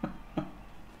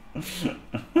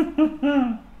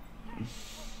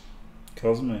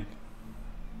 Cosmic.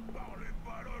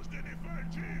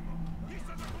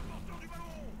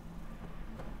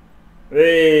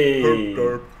 Hey!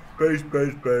 Derp,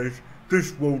 derp. Base.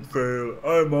 This won't fail.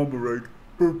 I'm on the right.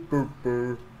 Burp, burp,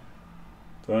 burp.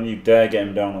 Don't you dare get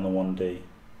him down on the 1D.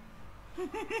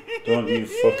 Don't you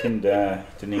fucking dare.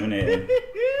 Didn't even hit him.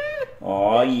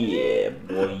 Oh yeah,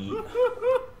 boy.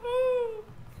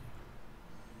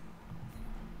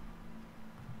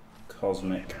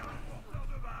 Cosmic.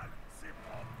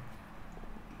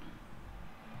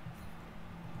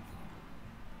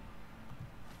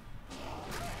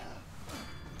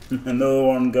 Another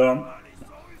one gone.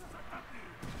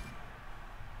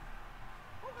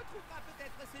 On retrouvera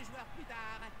peut-être ces joueurs plus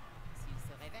tard, s'ils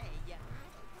se réveillent.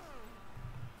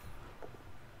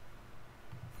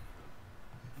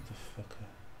 What the fuck?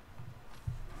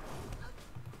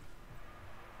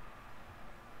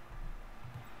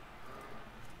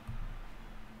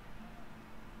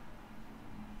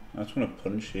 I just want to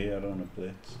punch here, I don't want to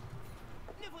blitz.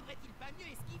 Ne vaudrait-il pas mieux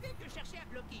esquiver que chercher à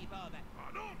bloquer, Bob?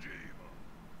 Ah non, Jim!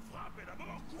 Frapper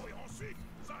d'abord, courir ensuite,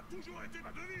 ça a toujours été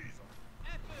ma devise!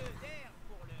 Un peu d'air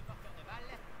pour le porteur de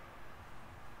balle.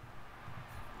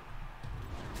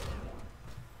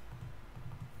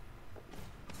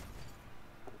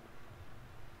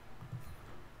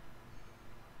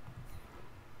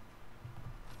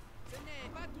 Ce n'est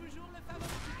pas toujours le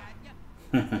favori qui gagne.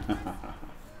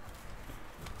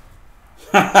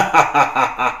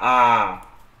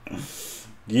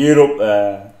 Get up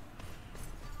there.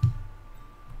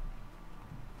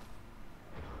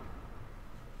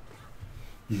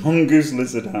 Mongoose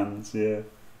lizard hands, yeah.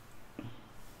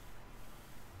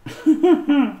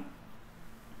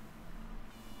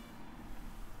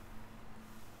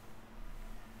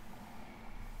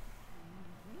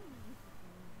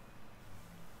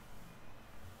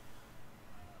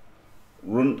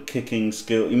 Runt kicking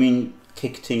skill. You mean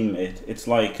kick teammate? It's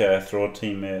like a throw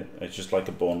teammate. It's just like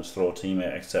a bonus throw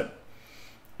teammate, except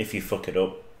if you fuck it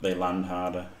up, they land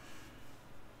harder.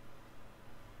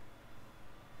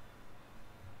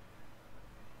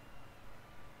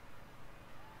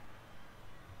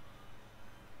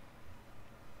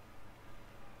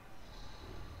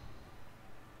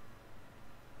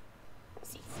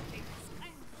 Si c'était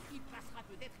discret, il passera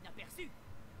peut-être inaperçu.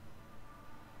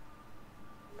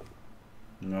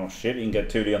 No shit, you can get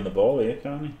 2D on the ball here,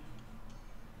 can't you?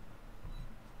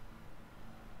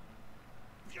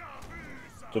 Bien vu,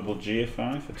 ça! Double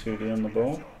GFI for 2D on the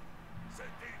ball.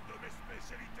 C'était une de mes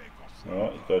spécialités quand je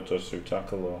Oh, you've got to dodge through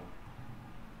tackle though.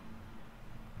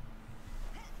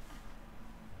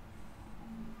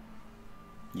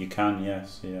 You can,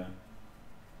 yes, yeah.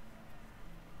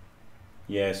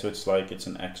 Yeah, so it's like it's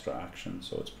an extra action,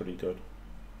 so it's pretty good.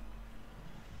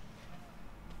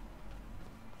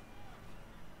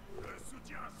 Le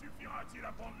soutien suffira-t-il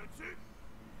à prendre le dessus?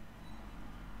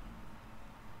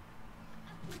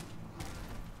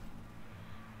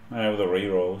 With a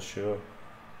reroll, sure.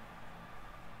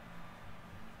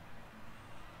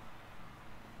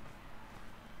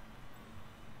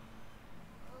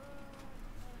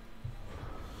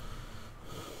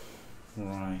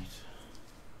 Right.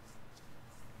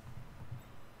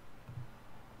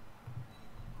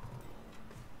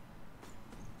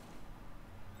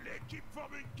 L'équipe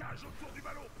forme une cage autour du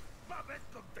ballon. Pas bête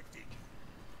comme tactique.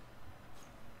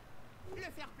 Le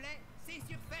fair play, c'est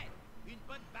surfait. Une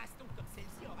bonne baston comme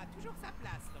celle-ci aura toujours sa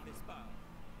place dans le sport.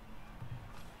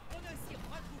 On ne s'y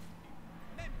retrouve plus.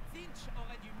 Même Finch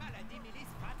aurait du mal à démêler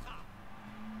ce fatras.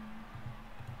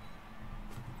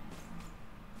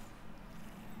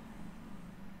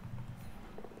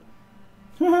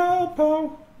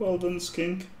 Pow! Well done,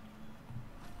 Skink.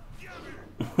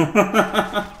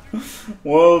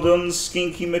 Well done,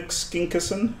 Skinky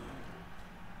McSkinkerson.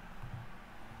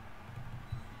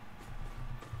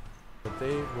 But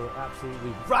they were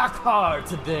absolutely rock hard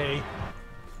today.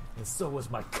 And so was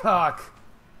my cock.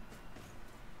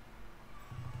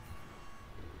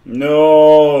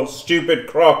 No, stupid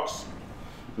Crocs.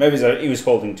 Maybe he was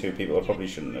holding two people. I probably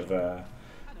shouldn't have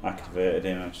activated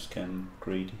him. I just getting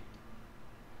greedy.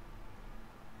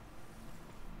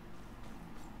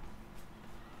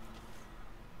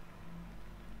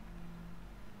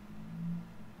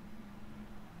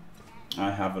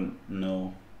 I haven't.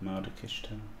 No,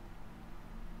 Mardukishta.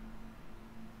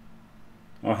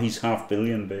 Oh, he's half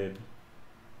billion, babe.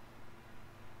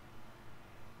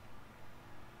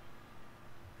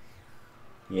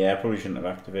 Yeah, I probably shouldn't have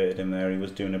activated him there. He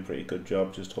was doing a pretty good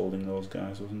job just holding those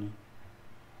guys, wasn't he?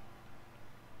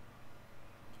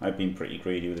 I've been pretty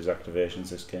greedy with his activations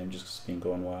this game just because it's been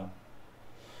going well.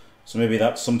 So maybe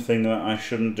that's something that I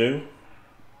shouldn't do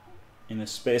in a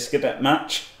Space Cadet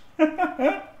match.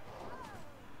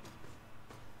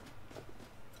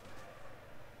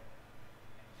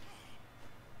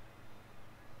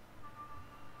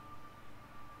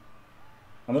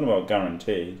 I don't know about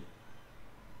guaranteed.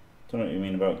 Don't know what you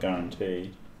mean about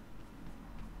guaranteed.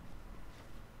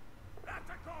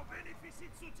 L'attaquant bénéficie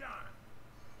de soutien.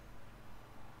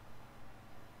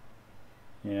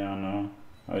 Yeah, I know.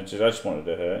 I just wanted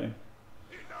to hurt him.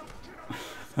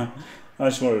 I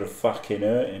just wanted to fucking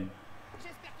hurt him.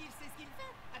 J'espère qu'il sait ce qu'il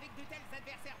fait avec de tels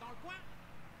adversaires dans le coin.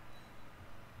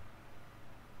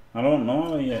 I don't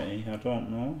know yet. I don't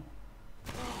know.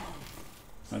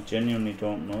 I genuinely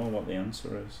don't know what the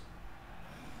answer is.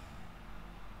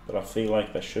 But I feel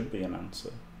like there should be an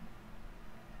answer.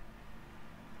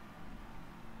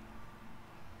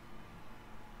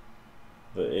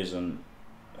 That isn't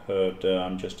heard,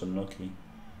 I'm just unlucky.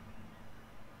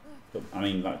 But, I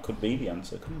mean, that could be the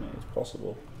answer, couldn't it? It's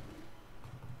possible.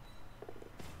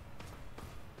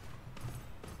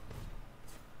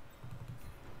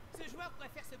 Ce joueur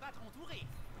préfère se battre entouré.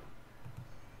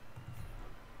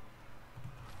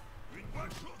 Une bonne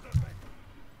chose de faite.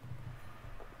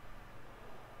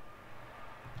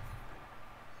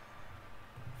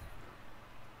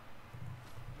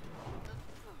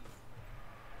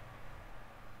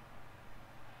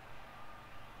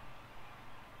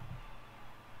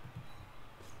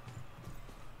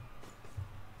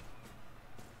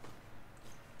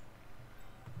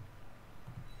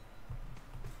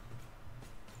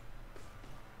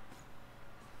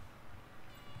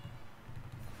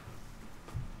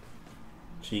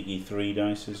 Cheeky 3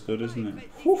 dice is good, isn't it?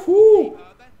 Woohoo!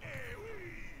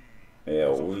 Yeah,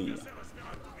 we. Ça va se faire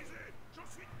atomiser. J'en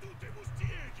suis tout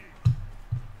émoustillé,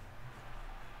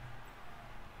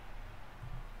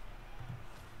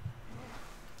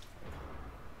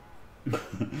 Guy.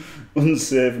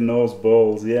 Unsafe nose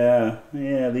balls, yeah.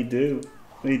 Yeah, they do.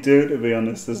 They do, to be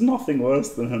honest. There's nothing worse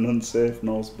than an unsafe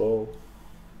nose ball.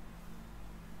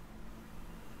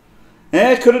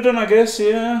 Yeah, could have done, I guess,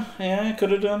 yeah. Yeah,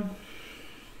 could have done.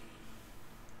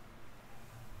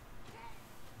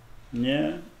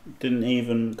 Yeah, didn't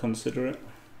even consider it.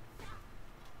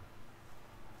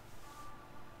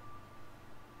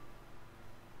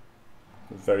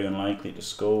 Very unlikely to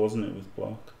score, wasn't it, with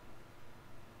block?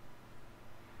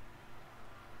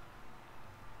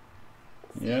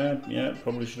 Yeah,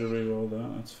 probably should have re-rolled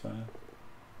that, that's fair.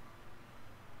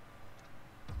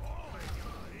 Oh,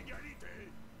 égalité.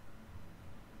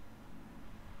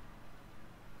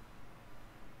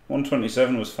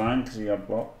 127 was fine because he had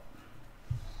block.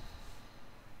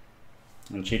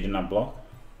 And she didn't have block.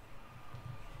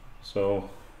 So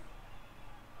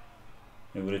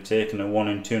it would have taken a 1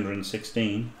 in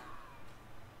 216.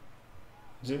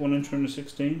 Is it 1 in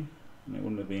 216? And it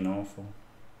wouldn't have been awful.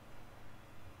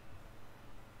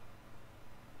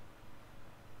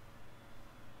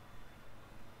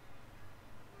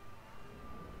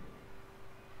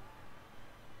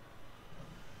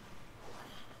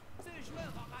 Ce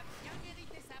joueur aura bien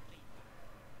mérité sa prime.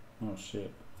 Oh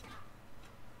shit.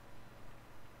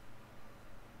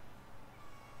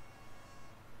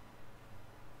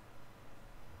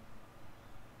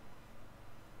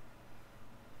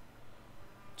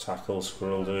 Tackle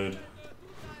squirrel dude.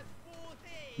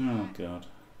 Oh god.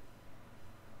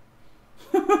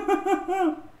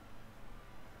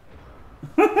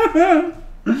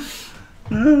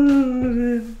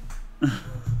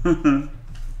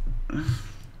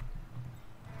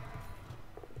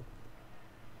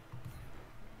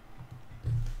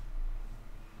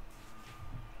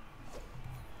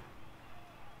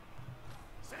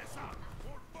 C'est ça.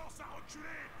 On le force à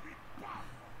reculer, puis paf.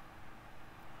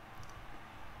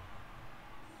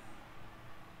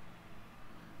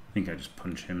 I think I just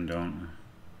punch him, don't I?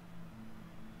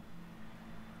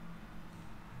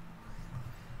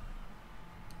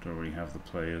 Don't really have the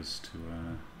players to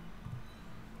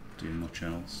do much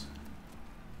else.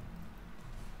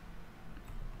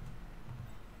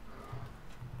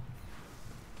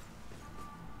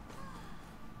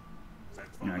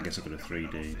 Yeah, I guess I've got a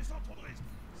 3D. Ça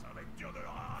va être dur de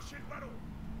leur arracher le ballon.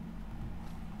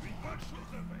 Une bonne chose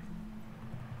de fait.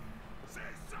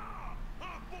 C'est ça.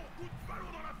 Un bon coup de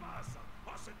ballon dans la face.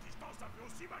 À cette distance, ça fait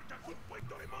aussi mal qu'un coup de poing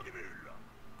dans les mandibules.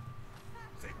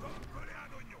 C'est comme coller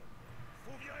un oignon.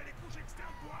 Faut virer les couches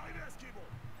externes pour arriver à ce qui est bon.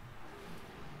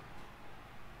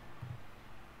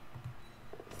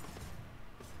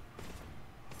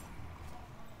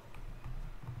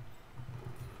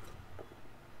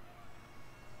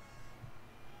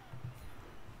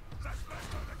 Ça se passe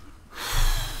comme un coup de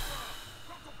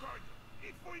quand on cogne,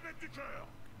 il faut y mettre du cœur.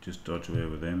 Just dodge away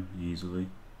with him easily.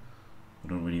 I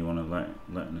don't really want to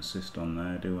let an assist on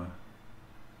there, do I?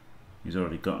 He's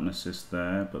already got an assist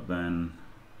there, but then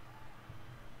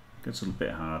it gets a little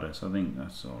bit harder, so I think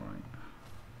that's alright.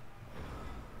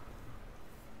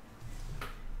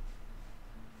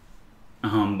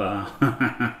 Armbar.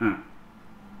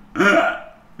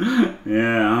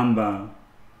 Yeah, armbar.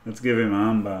 Let's give him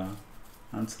armbar.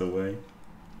 That's the way.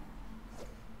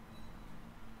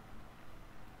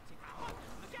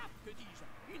 Que dis-je?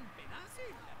 Une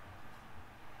péninsule.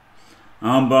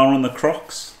 Armbar on the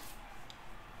Crocs.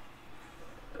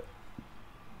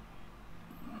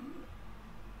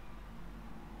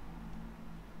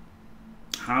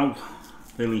 How?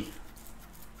 Billy.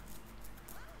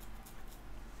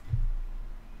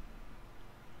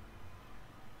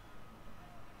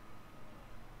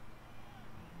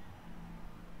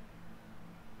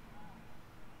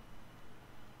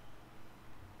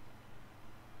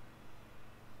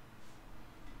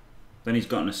 Then he's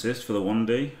got an assist for the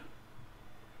 1D.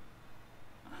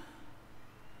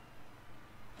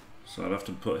 So I'd have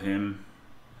to put him,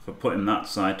 if I put him that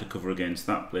side to cover against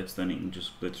that blitz, then he can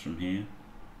just blitz from here.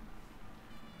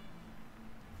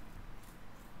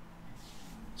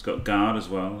 He's got guard as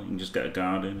well, you can just get a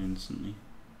guard in instantly.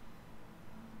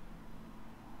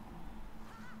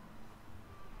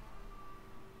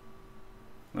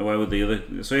 Now where would the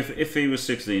other, so if he was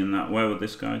 16 in that, where would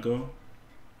this guy go?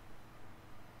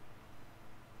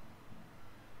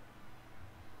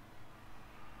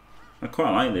 I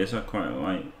quite like this, I quite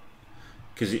like,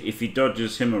 because if he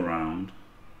dodges him around,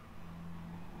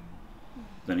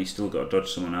 then he's still got to dodge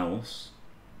someone else.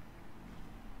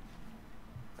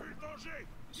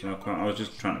 So I was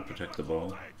just trying to protect the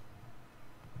ball.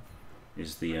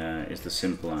 Is the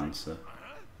simple answer.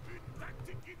 Une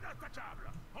tactique inattaquable.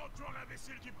 Encore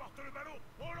l'imbécile qui porte le ballon.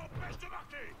 On l'empêche de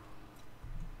marquer.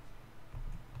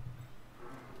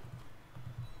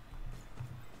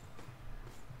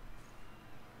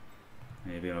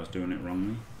 Maybe I was doing it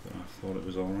wrongly, but I thought it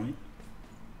was alright.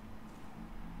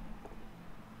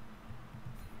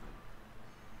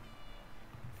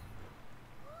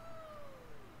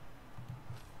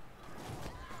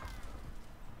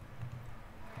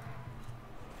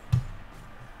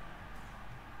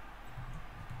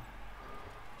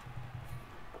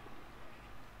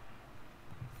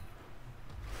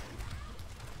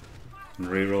 Can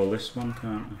re-roll this one,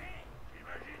 can't I?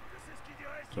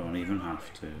 Don't even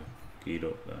have to. Get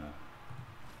up there.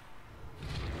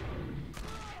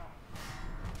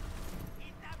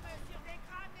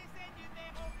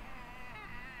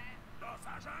 Dans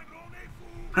sa jungle, on est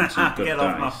fou. Some good Get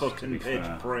off my dice, to fucking be pitch,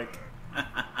 fair. prick.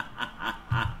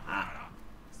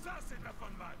 Ça, c'est de la fin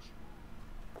de match.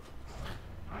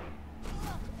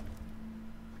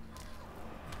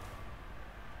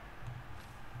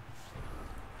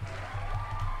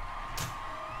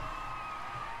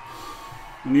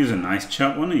 And he was a nice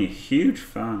chap, wasn't he? Huge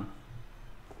fan.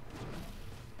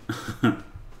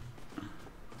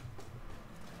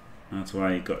 That's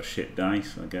why he got shit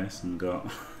dice, I guess, and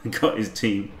got his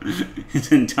team,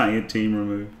 his entire team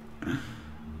removed.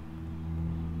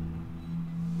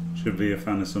 Should be a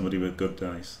fan of somebody with good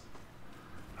dice.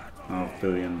 Half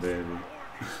billion, baby.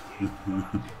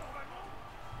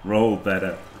 Roll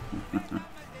better.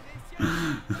 Par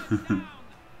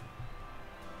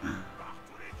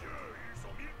tous les dieux, ils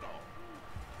ont mis le temps.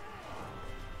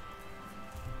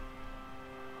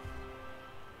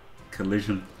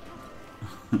 Collision.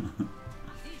 Les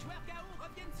joueurs KO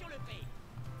reviennent sur le pré.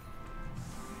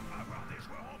 Avoir des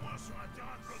joueurs en moins sur un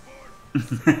terrain de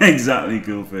football. Exactly,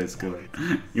 Gullface Gully.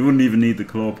 You wouldn't even need the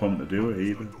claw pump to do it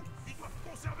either. Ils doivent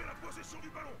conserver la possession du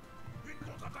ballon. Une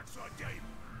contre-attaque serait terrible.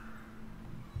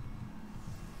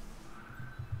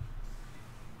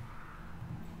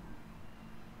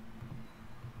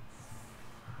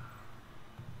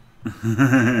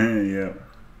 Yeah.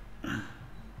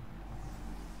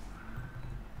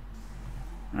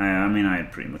 I mean, I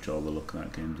had pretty much all the luck of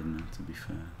that game, didn't I, to be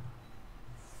fair.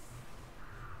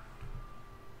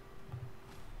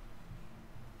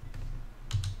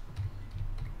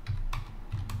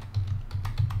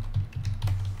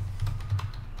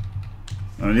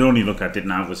 I mean, the only luck I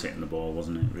didn't have was hitting the ball,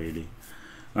 wasn't it, really?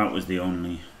 That was the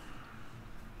only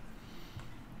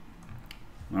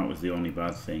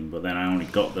bad thing, but then I only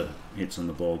got the hits on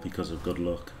the ball because of good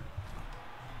luck.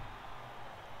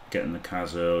 Getting the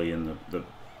Kaz early and the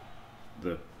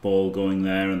ball going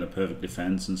there and the perfect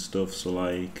defense and stuff, so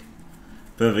like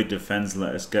perfect defense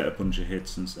let us get a bunch of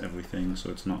hits and everything,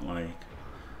 so it's not like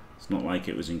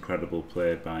it was incredible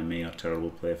play by me or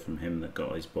terrible play from him that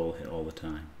got his ball hit all the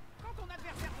time. Quand ton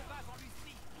adversaire de base en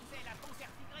Lusty, c'est la panthère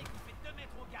tigrée qui fait 2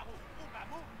 mètres au carreau au bas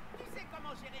mot, tu sais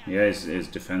comment gérer un... Yeah, his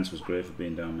defense was great for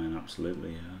being down man,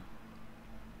 absolutely, yeah.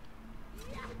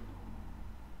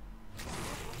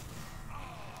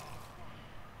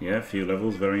 Yeah, a few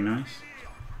levels, very nice.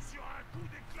 Sur un coup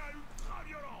d'éclat ultra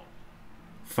violent.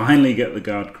 Finally get the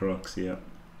guard crocs, yeah.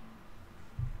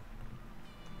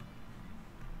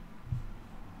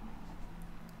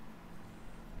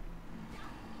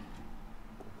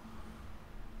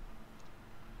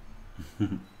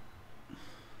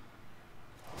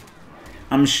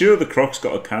 I'm sure the Croc's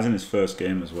got a Kaz in his first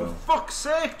game as well. For fuck's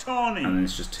sake, Tony! And then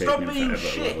it's just Stop taking him being forever to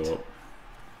shit. level up.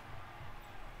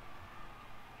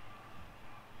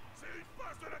 C'est une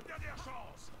phase de la dernière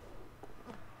chance.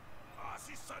 Ah,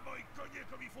 si seulement ils cognaient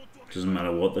comme ils font tourner. Doesn't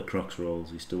matter what the Croc's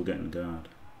rolls, he's still getting guard.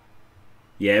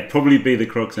 Yeah, it'd probably be the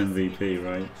Croc's MVP,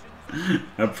 right?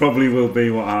 That probably will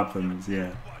be what happens,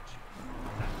 yeah.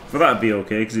 But that'd be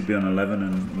okay, because he'd be on 11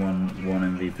 and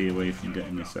one MVP away from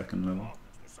getting a second level.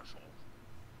 Ça change.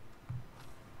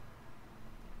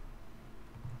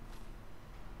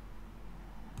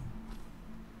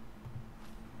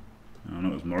 Oh no,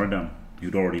 it was Moradam,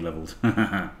 who'd already leveled.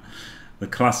 The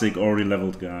classic already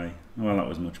leveled guy. Well, that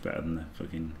was much better than the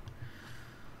fucking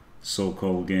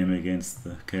so-called game against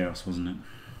the Chaos, wasn't it?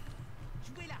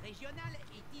 Jouer la régionale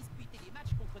et disputer des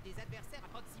matchs contre des adversaires à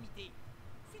proximité.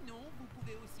 Sinon, vous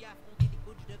pouvez aussi affronter des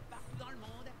coachs de partout dans le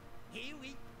monde. Et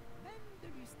oui, même de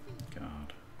Lustry.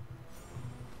 God.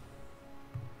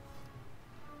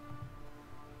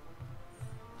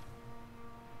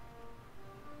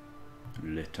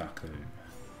 Litaco.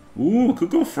 Ooh, could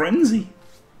go Frenzy.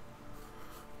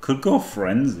 Could go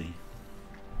Frenzy.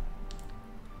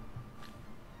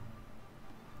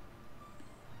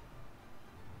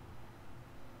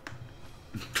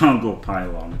 Can't go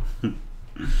Pylon.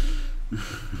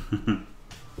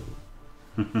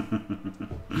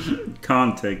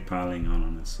 Can't take piling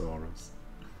on a Saurus.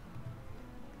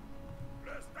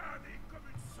 Le stade est comme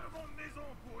une seconde maison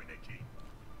pour une équipe.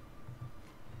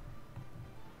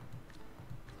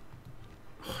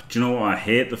 Do you know what? I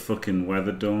hate the fucking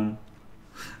weather dome.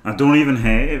 I don't even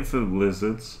hate it for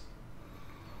blizzards.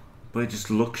 But it just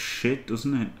looks shit,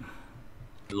 doesn't it?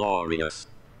 Glorious.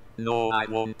 No, I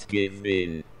won't give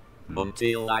in.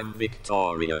 Until I'm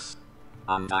victorious.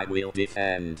 And I will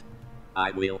defend.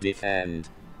 I will defend.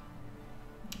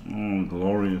 Oh,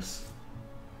 glorious.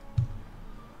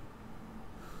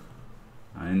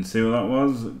 I didn't see what that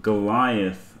was.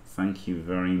 Goliath, thank you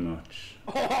very much.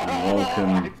 And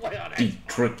welcome,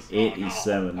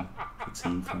 Dietrich87 for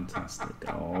Team Fantastic.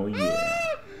 Oh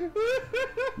yeah.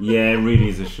 Yeah, it really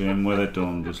is a shame. Weather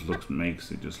Dome just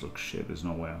makes it just look shit. There's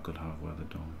no way I could have Weather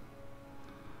Dome.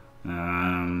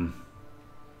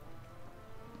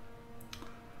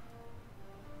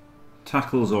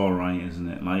 Tackle's alright, isn't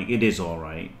it? Like, it is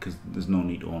alright, because there's no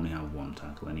need to only have one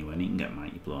tackle anyway. And he can get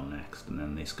Mighty Blow next, and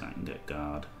then this guy can get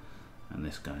guard, and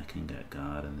this guy can get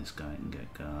guard, and this guy can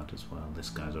get guard as well.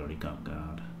 This guy's already got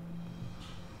guard.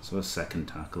 So a second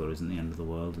tackler isn't the end of the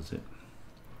world, is it?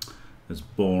 As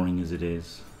boring as it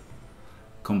is.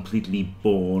 Completely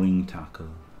boring tackle.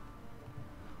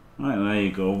 Right, there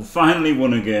you go. Finally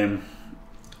won a game.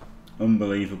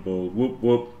 Unbelievable. Whoop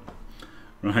whoop.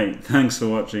 Right, thanks for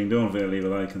watching. Don't forget to leave a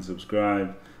like and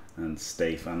subscribe, and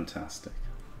stay fantastic.